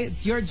 okay,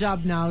 it's your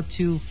job now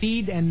to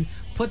feed and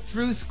put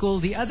through school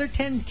the other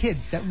 10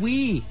 kids that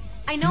we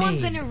I know made. I'm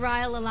going to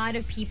rile a lot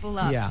of people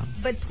up. Yeah.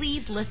 But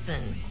please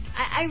listen.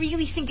 I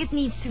really think it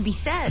needs to be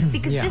said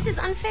because this is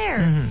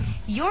unfair.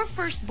 Your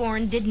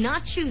firstborn did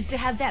not choose to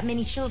have that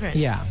many children.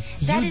 Yeah,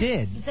 you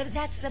did.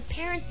 That's the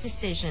parents'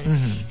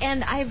 decision.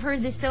 And I've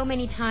heard this so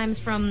many times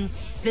from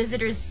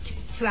visitors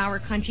to our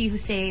country who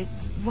say,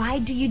 why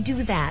do you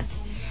do that?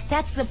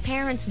 That's the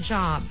parents'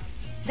 job.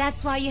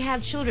 That's why you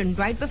have children.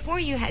 Right before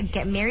you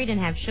get married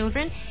and have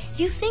children,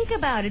 you think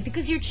about it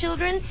because your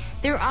children,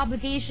 their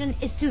obligation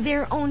is to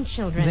their own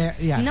children,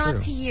 not true.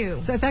 to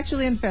you. So it's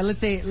actually unfair.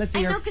 Let's say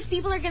I know because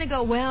people are going to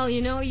go, well,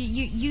 you know,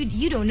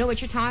 you don't know what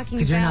you're talking about.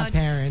 Because you're not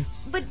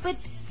parents. But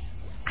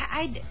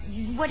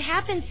what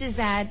happens is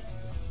that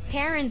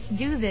parents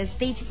do this.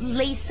 They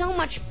lay so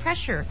much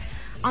pressure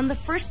on the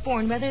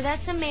firstborn, whether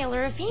that's a male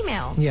or a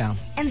female. Yeah.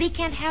 And they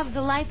can't have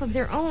the life of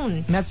their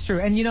own. That's true.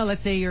 And, you know,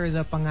 let's say you're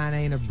the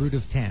panganay in a brood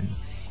of 10.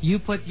 You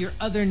put your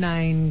other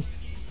 9,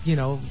 you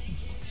know,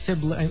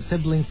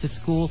 siblings to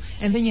school,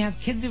 and then you have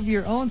kids of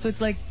your own, so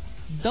it's like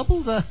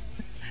double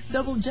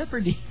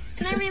jeopardy.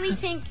 And I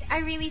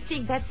really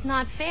think that's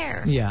not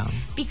fair. Yeah.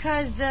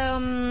 Because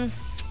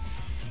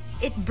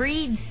it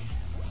breeds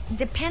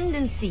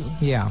dependency.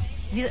 Yeah.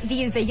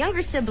 The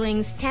younger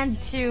siblings tend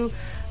to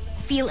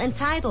feel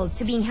entitled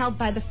to being held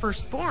by the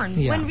firstborn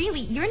when really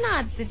you're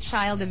not the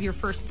child of your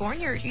firstborn,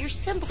 you're your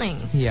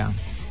siblings. Yeah.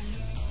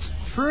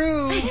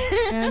 True.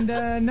 And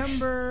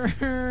number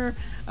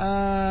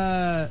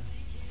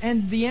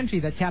and the entry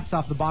that caps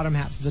off the bottom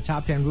half of the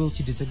top 10 rules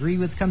you disagree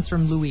with comes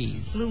from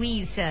Louise.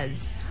 Louise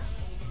says,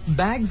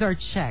 bags are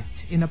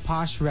checked in a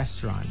posh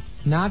restaurant,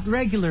 not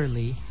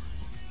regularly,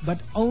 but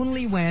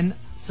only when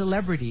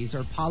celebrities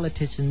or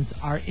politicians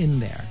are in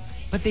there.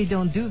 But they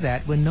don't do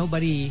that when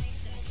nobody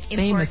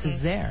famous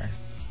is there.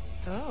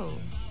 Oh.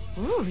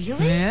 Ooh,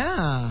 really?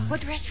 Yeah.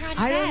 What restaurant is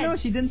I that? don't know.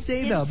 She didn't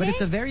say though, but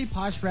it's a very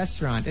posh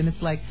restaurant. And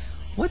it's like,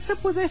 what's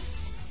up with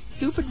this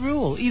stupid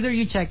rule? Either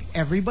you check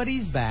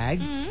everybody's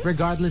bag,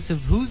 regardless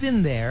of who's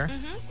in there,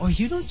 or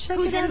you don't check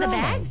who's it in at the all.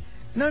 bag?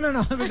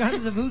 No,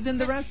 regardless of who's in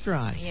the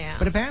restaurant. Yeah.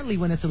 But apparently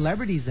when a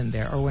celebrity's in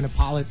there, or when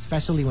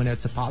especially when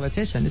it's a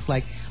politician, it's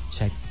like,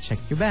 check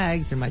your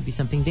bags, there might be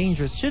something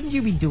dangerous. Shouldn't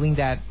you be doing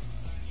that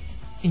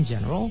in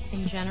general?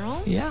 In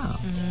general? Yeah.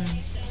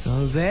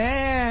 So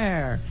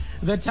there.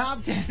 The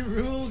top 10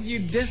 rules you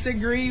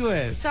disagree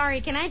with.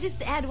 Sorry, can I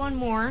just add one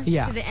more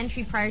Yeah. to the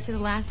entry prior to the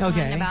last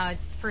Okay. one about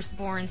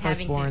firstborns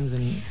having to...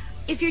 And...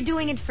 If you're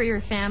doing it for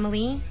your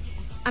family,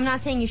 I'm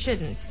not saying you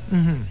shouldn't.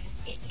 Mm-hmm.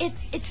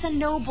 It's a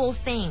noble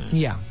thing.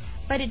 Yeah.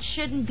 But it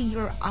shouldn't be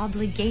your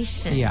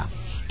obligation. Yeah.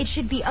 It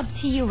should be up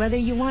to you whether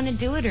you want to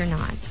do it or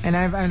not. And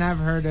I've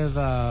heard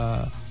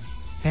of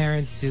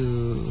parents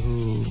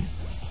who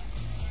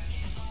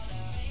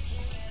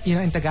you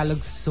know, in Tagalog,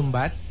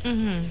 sumbat.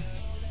 Mm-hmm.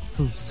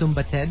 Who've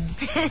sumbated.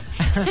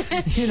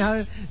 You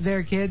know,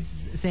 their kids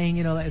saying,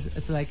 you know,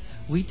 it's like,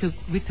 we took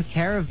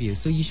care of you,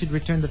 so you should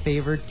return the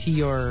favor to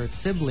your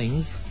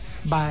siblings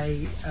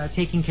by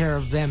taking care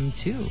of them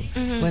too.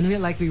 Mm-hmm. When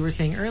like we were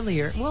saying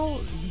earlier, well,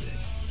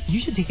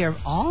 you should take care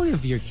of all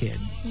of your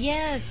kids.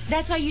 Yes,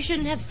 that's why you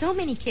shouldn't have so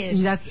many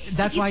kids.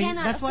 That's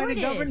why the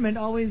government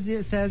always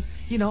says,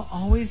 you know,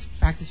 always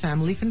practice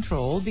family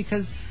control,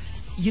 because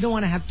you don't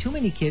want to have too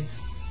many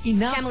kids.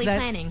 Family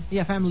planning.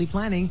 Yeah, family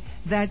planning,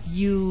 that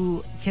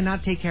you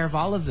cannot take care of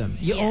all of them.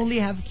 You only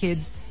have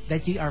kids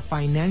that you are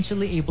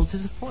financially able to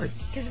support.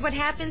 Because what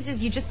happens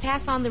is you just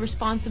pass on the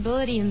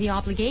responsibility and the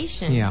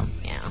obligation. Yeah.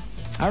 Yeah.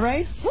 All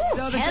right. Woo,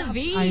 so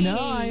heavy. I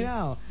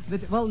know.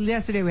 Well,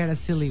 yesterday we had a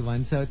silly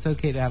one, so it's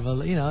okay to have a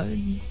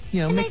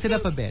mix it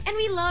up a bit. And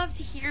we love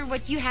to hear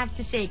what you have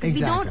to say, because we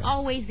don't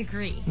always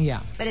agree.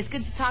 Yeah. But it's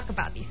good to talk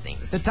about these things.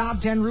 The top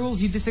 10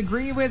 rules you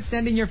disagree with.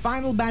 Send in your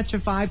final batch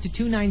of 5 to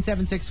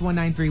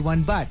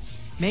 29761931. But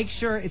make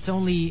sure it's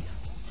only...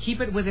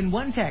 Keep it within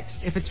one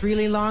text. If it's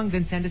really long,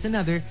 then send us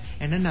another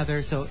and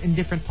another, so in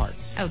different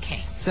parts.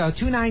 Okay. So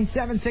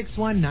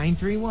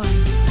 29761-931.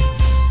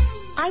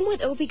 I'm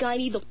with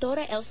OB-GYN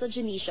Doctora Elsa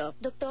Janicio.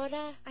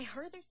 Doctora, I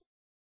heard there's...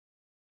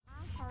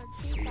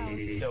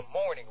 The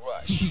Morning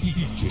Rush.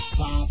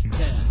 Top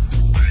 10.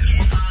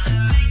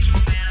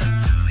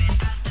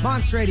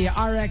 Monster Radio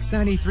RX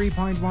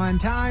 93.1.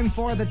 Time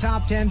for the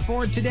top 10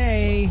 for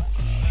today.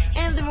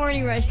 And the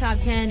Morning Rush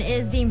Top 10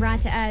 is being brought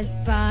to us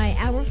by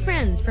our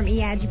friends from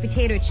Iaji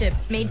Potato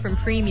Chips, made from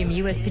premium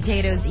U.S.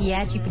 potatoes.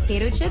 Iaji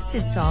Potato Chips,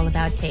 it's all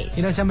about taste.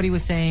 You know, somebody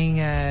was saying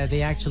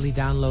they actually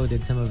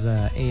downloaded some of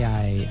the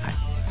AI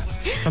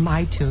from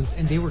iTunes,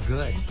 and they were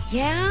good.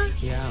 Yeah?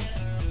 Yeah.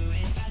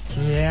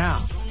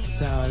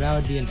 So that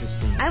would be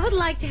interesting. I would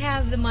like to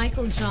have the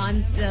Michael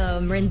John's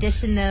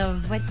rendition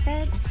of, what's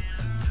that?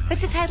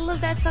 What's the title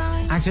of that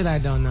song? Actually, I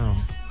don't know.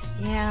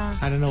 Yeah.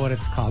 I don't know what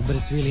it's called, but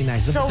it's really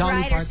nice. So the Dolly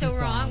right or Parton so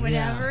wrong, song.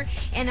 whatever.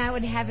 Yeah. And I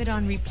would have it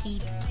on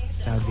repeat.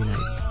 That would be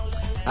nice.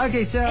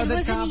 Okay, so and the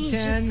wasn't top he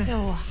 10. Just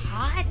so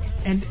hot?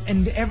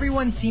 And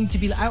everyone seemed to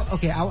be...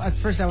 at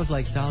first I was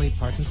like, Dolly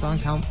Parton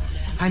songs?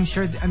 I'm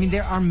sure...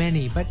 there are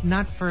many, but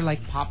not for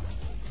like pop...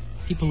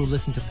 People who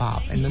listen to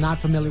pop and are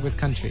not familiar with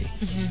country.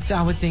 Mm-hmm. So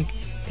I would think,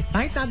 it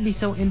might not be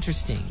so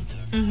interesting.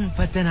 Mm-hmm.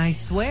 But then I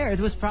swear, it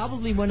was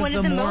probably one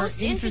of the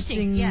most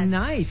interesting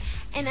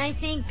nights. And I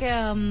think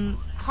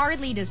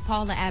hardly does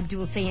Paula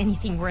Abdul say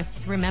anything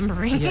worth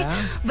remembering.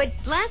 Yeah. But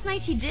last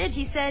night she did.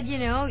 She said, you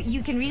know,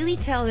 you can really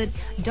tell that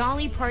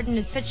Dolly Parton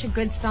is such a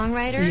good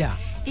songwriter. Yeah.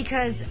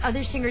 Because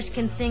other singers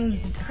can sing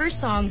her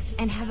songs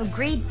and have a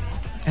great...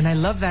 And I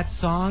love that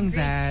song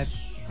that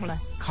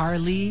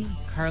Carly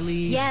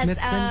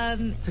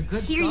Smithson. It's a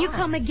good Here song. You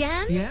Come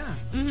Again. Yeah.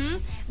 Mm-hmm.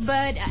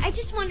 But I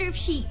just wonder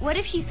what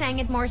if she sang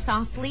it more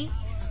softly?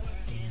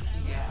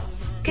 Yeah.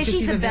 Because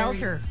she's a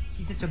belter.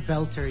 She's such a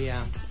belter,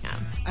 yeah.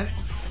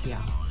 Yeah.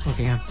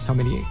 Okay, I have so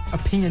many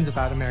opinions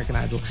about American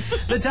Idol.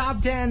 The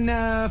top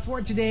 10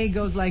 for today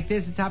goes like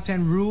this. The top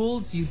 10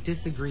 rules you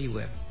disagree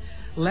with.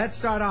 Let's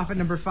start off at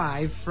number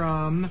 5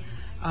 from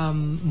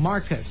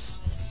Marcus.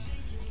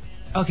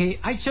 Okay,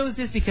 I chose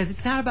this because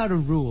it's not about a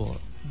rule,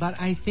 but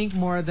I think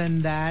more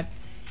than that,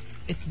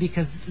 it's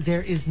because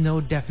there is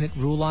no definite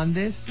rule on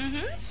this.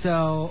 Mm-hmm.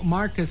 So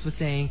Marcus was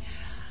saying,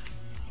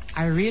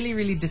 I really,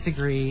 really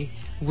disagree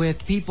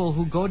with people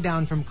who go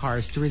down from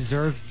cars to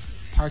reserve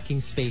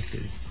parking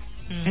spaces.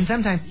 Mm. And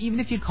sometimes,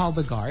 even if you call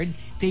the guard,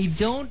 they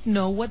don't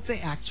know what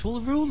the actual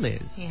rule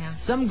is. Yeah.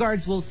 Some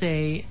guards will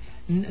say,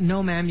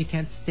 no, ma'am, you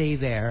can't stay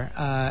there.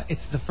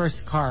 It's the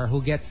first car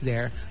who gets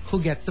there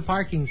who gets the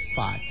parking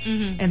spot.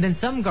 Mm-hmm. And then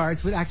some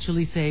guards would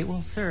actually say,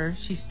 well, sir,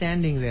 she's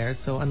standing there,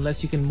 so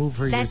unless you can move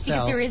her That's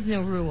yourself... because there is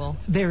no rule.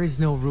 There is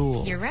no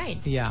rule. You're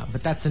right. Yeah,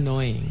 but that's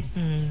annoying.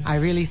 Mm. I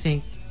really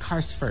think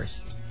cars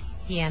first.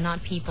 Yeah,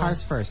 not people.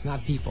 Cars first,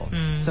 not people.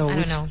 So I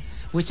don't know.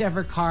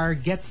 Whichever car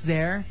gets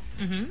there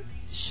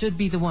should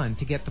be the one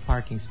to get the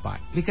parking spot.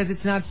 Because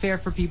it's not fair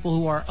for people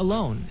who are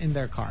alone in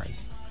their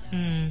cars.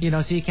 You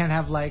know, so you can't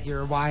have like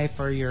your wife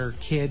or your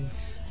kid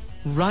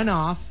run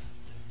off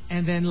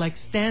and then like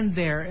stand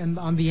there and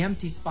on the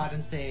empty spot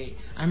and say,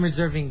 I'm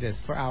reserving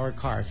this for our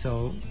car,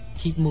 so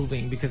keep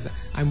moving because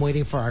I'm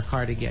waiting for our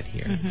car to get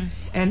here. Mm-hmm.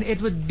 And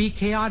it would be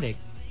chaotic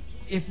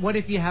what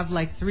if you have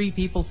like 3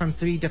 people from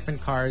 3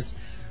 different cars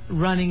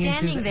running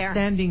Standing there.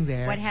 standing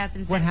there? What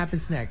happens What then?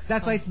 happens next?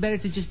 That's why it's better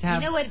to just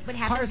have what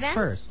happens cars then?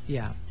 first.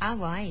 Yeah. Ah,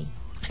 why?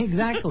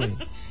 Exactly.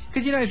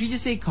 Because if you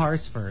just say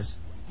cars first,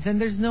 then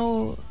there's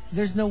no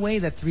way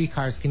that 3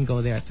 cars can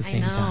go there at the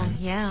same time.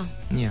 Yeah.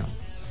 Yeah.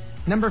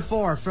 Number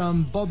 4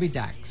 from Bobby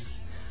Dax.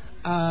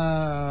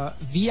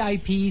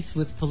 VIPs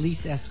with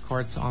police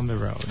escorts on the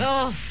road.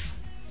 Oh,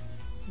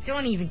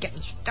 don't even get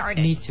me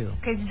started. Me too.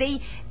 Because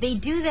they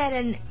do that,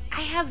 and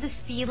I have this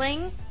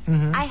feeling.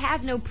 I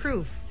have no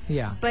proof.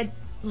 Yeah. But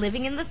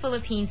living in the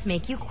Philippines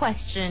make you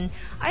question,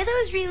 are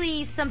those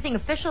really something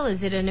official?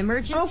 Is it an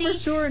emergency? Oh, for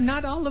sure.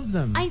 Not all of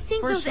them. I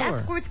think For those sure.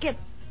 escorts get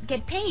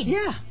paid.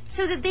 Yeah.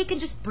 So that they can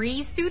just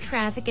breeze through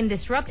traffic and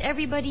disrupt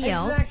everybody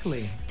else.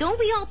 Exactly. Don't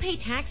we all pay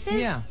taxes?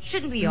 Yeah.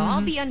 Shouldn't we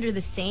all be under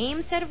the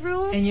same set of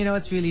rules? And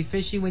it's really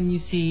fishy when you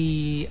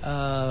see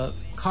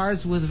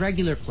cars with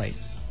regular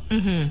plates.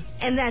 And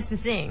that's the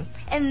thing.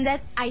 And that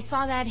I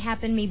saw that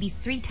happen maybe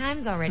 3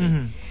 times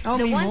already. Oh,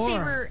 The maybe ones they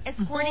more. were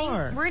escorting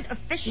More. weren't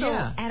official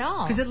at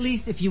all. Because at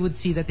least if you would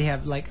see that they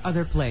have like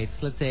other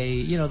plates, let's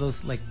say,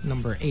 those like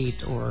number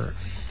 8 or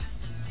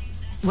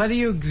whether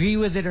you agree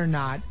with it or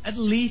not, at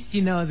least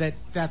you know that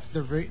that's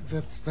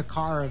the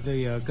car of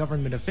the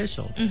government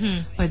official.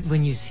 But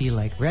when you see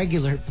like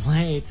regular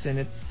plates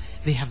and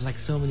they have like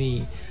so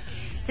many.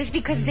 This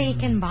because they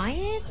can buy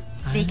it?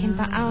 They can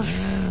buy. Oh.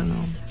 I don't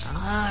know.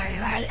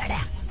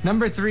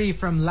 Number 3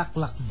 from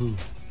Laklak Boo.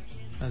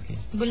 Okay.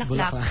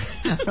 Bulaklak.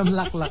 From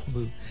Laklak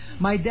Boo.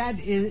 My dad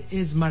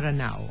is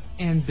Maranao,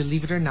 and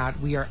believe it or not,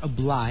 we are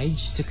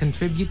obliged to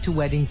contribute to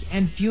weddings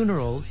and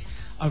funerals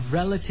of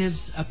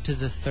relatives up to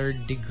the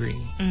 3rd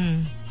degree.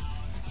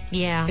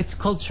 Yeah. It's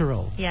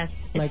cultural. Yes.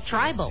 It's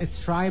tribal. It's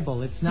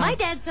tribal. It's not. My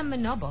dad's a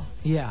Manobo.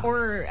 Yeah.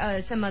 Or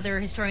some other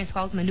historians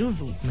call it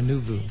Manuvu.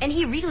 Manuvu. And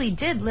he really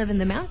did live in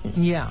the mountains.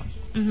 Yeah.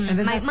 And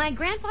then My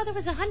grandfather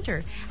was a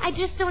hunter. I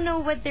just don't know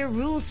what their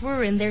rules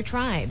were in their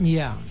tribe.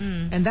 Yeah.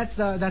 And that's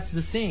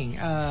the thing.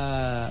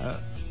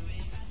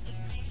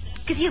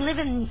 Because you live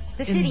in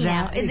the city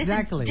now. And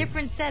exactly. This is a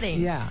different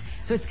setting. Yeah.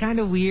 So it's kind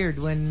of weird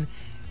when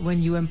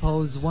you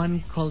impose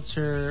one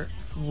culture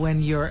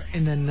when you're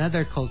in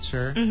another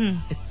culture.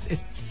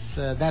 It's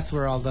that's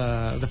where all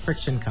the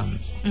friction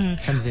comes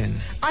in.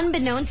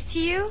 Unbeknownst to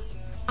you,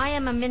 I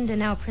am a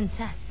Mindanao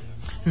princess.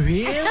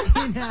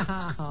 Really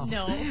now?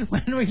 No.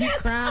 When were you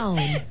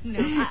crowned? No,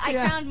 I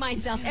crowned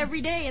myself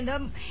every day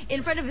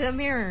in front of the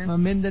mirror. A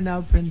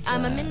Mindanao princess.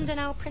 I'm a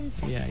Mindanao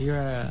princess. Yeah, you're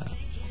a.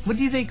 What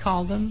do they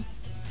call them?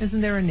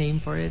 Isn't there a name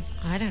for it?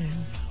 I don't know.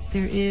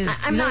 There is.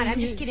 I'm not. I'm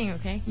just kidding.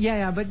 Okay.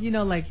 Yeah, but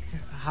like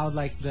how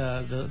like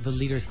the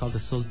leader is called the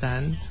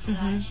Sultan.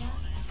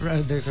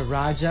 There's a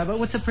Raja, but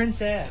what's a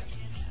princess?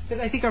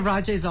 Because I think a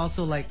Raja is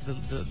also like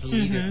the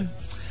leader.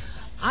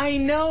 I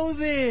know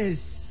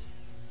this.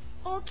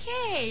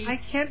 Okay. I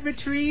can't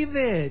retrieve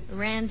it.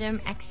 Random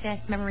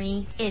access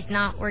memory is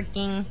not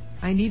working.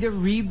 I need a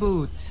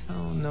reboot.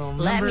 Oh no.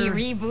 Let me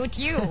reboot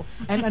you.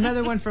 And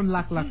another one from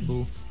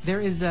Laklakbu. There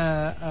is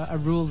a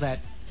rule that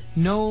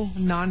no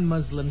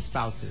non-Muslim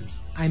spouses.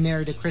 I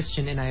married a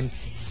Christian and I'm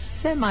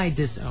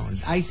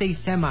semi-disowned. I say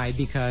semi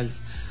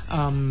because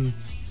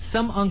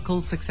some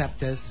uncles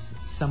accept us,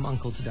 some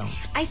uncles don't.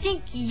 I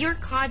think you're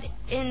caught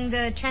in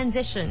the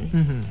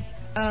transition.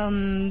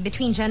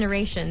 Between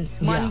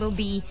generations. One will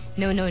be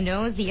no.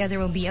 The other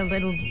will be a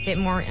little bit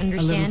more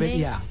understanding. A little bit,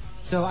 yeah.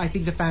 So I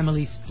think the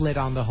family split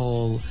on the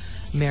whole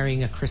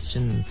marrying a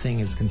Christian thing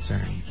is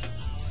concerned.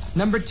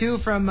 Number 2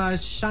 from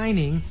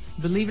Shining.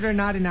 Believe it or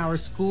not, in our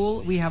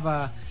school, we have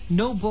a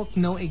no book,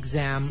 no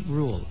exam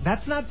rule.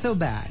 That's not so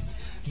bad.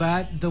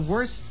 But the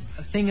worst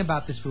thing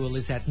about this rule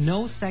is that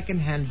no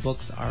secondhand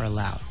books are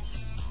allowed.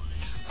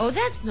 Oh,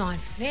 that's not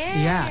fair.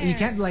 Yeah, you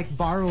can't like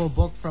borrow a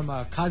book from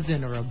a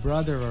cousin or a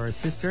brother or a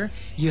sister.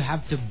 You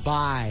have to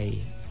buy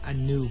a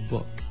new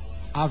book.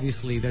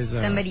 Obviously, there's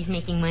somebody's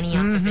making money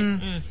off of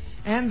it.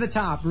 And the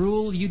top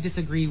rule you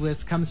disagree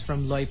with comes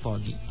from Loy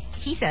Pogi.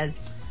 He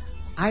says,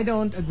 I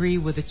don't agree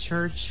with the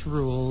church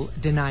rule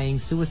denying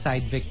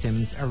suicide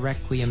victims a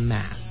requiem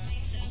mass.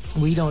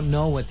 We don't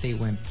know what they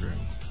went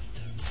through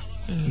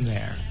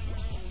there.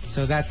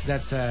 So that's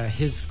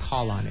his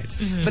call on it.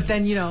 But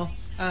then,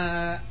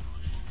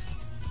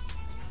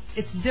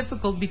 it's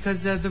difficult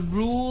because the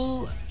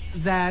rule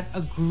that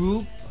a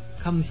group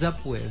comes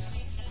up with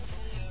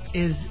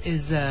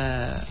is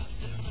I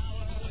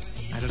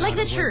don't know like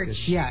how the to word church.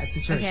 this. Yeah, it's a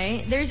church.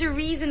 Okay, there's a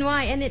reason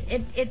why, and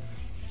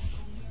it's.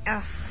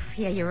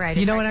 Yeah, you're right.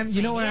 You know what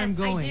I'm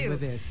going with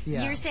this.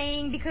 Yeah. You're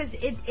saying because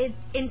it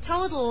in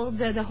total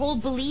the whole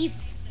belief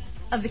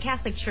of the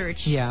Catholic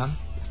Church. Yeah.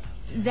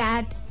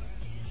 That.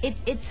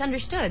 It's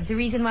understood. The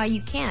reason why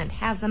you can't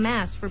have a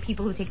mass for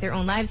people who take their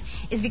own lives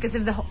is because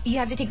of you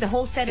have to take the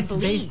whole set of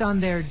beliefs. It's based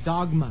on their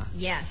dogma.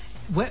 Yes.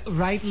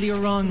 Rightly or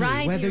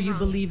wrongly, whether you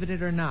believe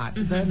it or not.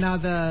 Now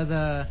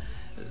the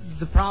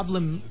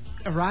problem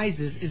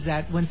arises is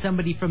that when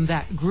somebody from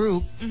that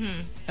group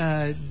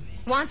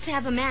wants to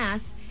have a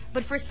mass,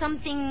 But for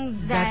something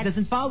that that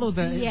doesn't follow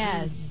the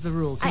Yes. the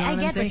rules. You know I what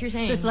I'm get what you're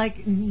saying. So it's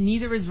like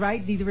neither is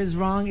right, neither is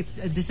wrong. It's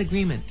a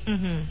disagreement.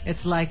 Mm-hmm.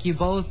 It's like you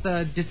both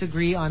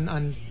disagree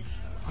on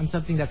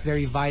something that's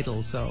very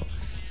vital. So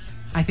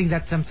I think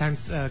that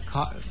sometimes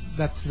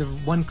that's the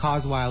one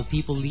cause why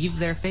people leave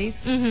their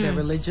faiths, their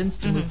religions,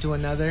 to move to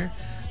another.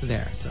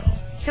 There.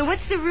 So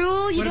what's the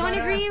rule you What don't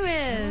about agree us?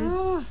 with?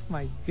 Oh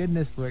my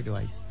goodness, where do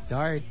I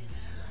start?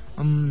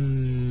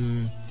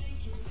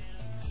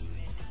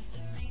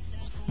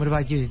 What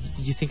about you?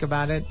 Did you think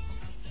about it?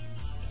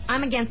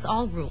 I'm against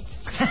all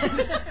rules.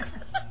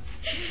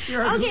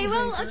 You're a Okay, rule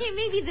well, breaker. okay,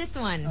 maybe this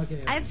one.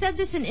 Okay. I've said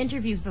this in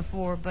interviews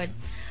before, but,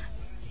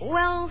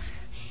 well,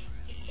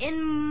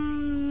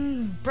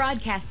 in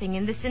broadcasting,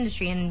 in this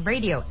industry, in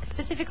radio,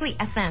 specifically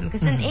FM,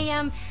 because in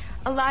AM,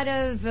 a lot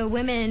of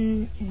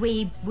women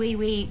way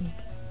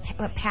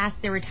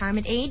past their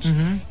retirement age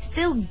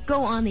still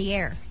go on the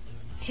air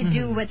to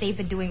do what they've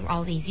been doing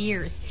all these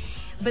years.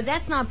 But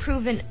that's not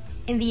proven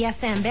in the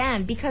FM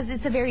band because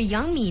it's a very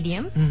young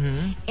medium,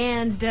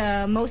 and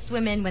most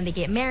women, when they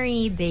get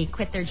married, they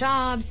quit their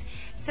jobs.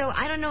 So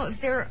I don't know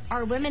if there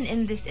are women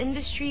in this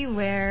industry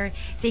where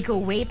they go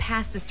way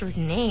past a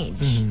certain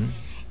age.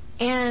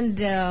 And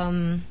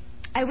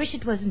I wish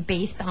it wasn't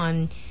based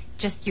on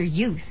just your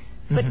youth,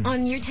 but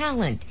on your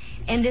talent.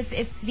 And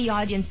if the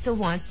audience still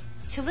wants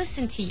to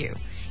listen to you.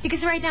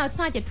 Because right now it's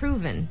not yet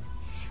proven.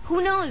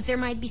 Who knows? There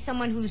might be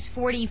someone who's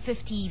 40,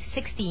 50,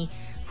 60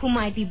 who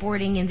might be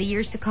boarding in the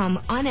years to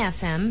come on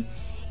FM,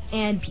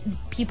 and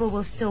people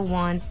will still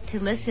want to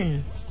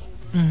listen.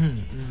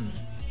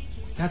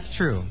 That's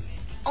true.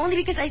 Only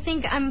because I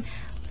think I'm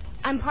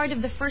part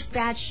of the first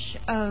batch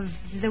of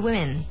the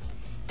women.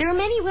 There are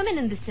many women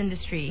in this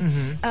industry,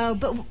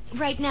 but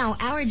right now,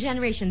 our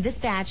generation, this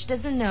batch,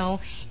 doesn't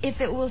know if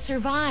it will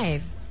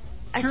survive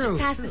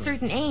past a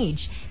certain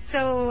age.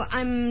 So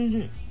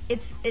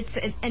it's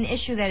an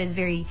issue that is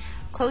very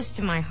close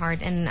to my heart,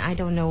 and I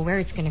don't know where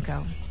it's going to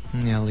go.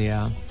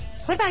 Yeah.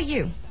 What about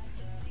you?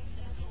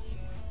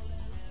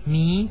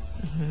 Me?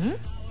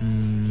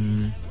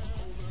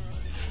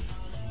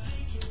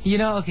 You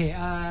know, okay,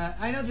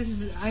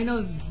 I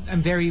know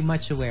I'm very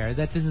much aware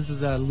that this is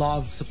the law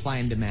of supply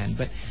and demand,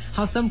 but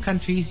how some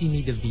countries you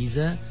need a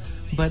visa,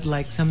 but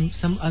like some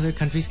other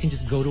countries can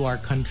just go to our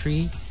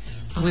country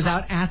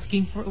without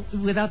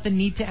the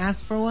need to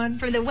ask for one?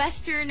 For the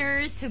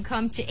Westerners who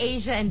come to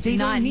Asia and do They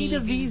not don't need a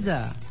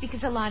visa. It's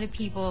because a lot of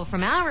people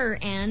from our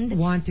end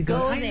Want to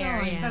go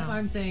there. I know, Yeah. that's why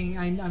I'm saying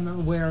I'm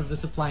aware of the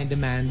supply and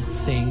demand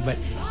thing, but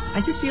I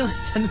just feel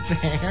it's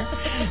unfair.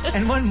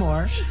 And one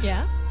more.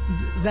 Yeah.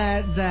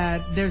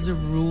 That there's a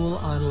rule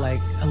on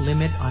like a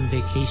limit on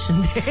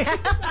vacation day.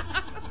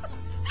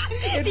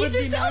 These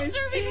are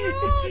self-serving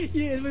rules.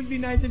 Yeah, it would be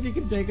nice if you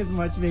could take as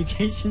much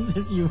vacations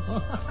as you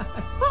want.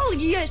 Well,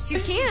 yes, you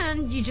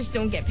can. You just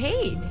don't get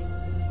paid.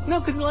 No,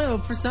 because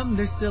for some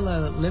there's still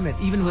a limit,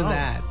 even with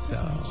that. So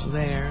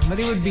there, but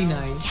it would be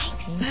nice.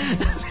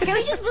 Can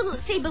we just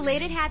say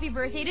belated happy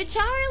birthday to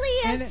Charlie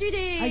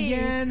yesterday? And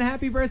again,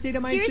 happy birthday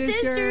to my to your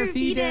sister,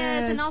 Fides,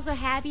 Fides. and also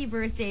happy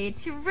birthday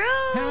to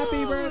Rose.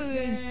 Happy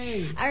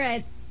birthday! All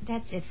right,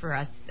 that's it for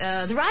us.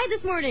 The ride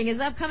this morning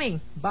is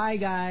upcoming. Bye,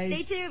 guys.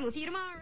 Stay tuned. We'll see you tomorrow.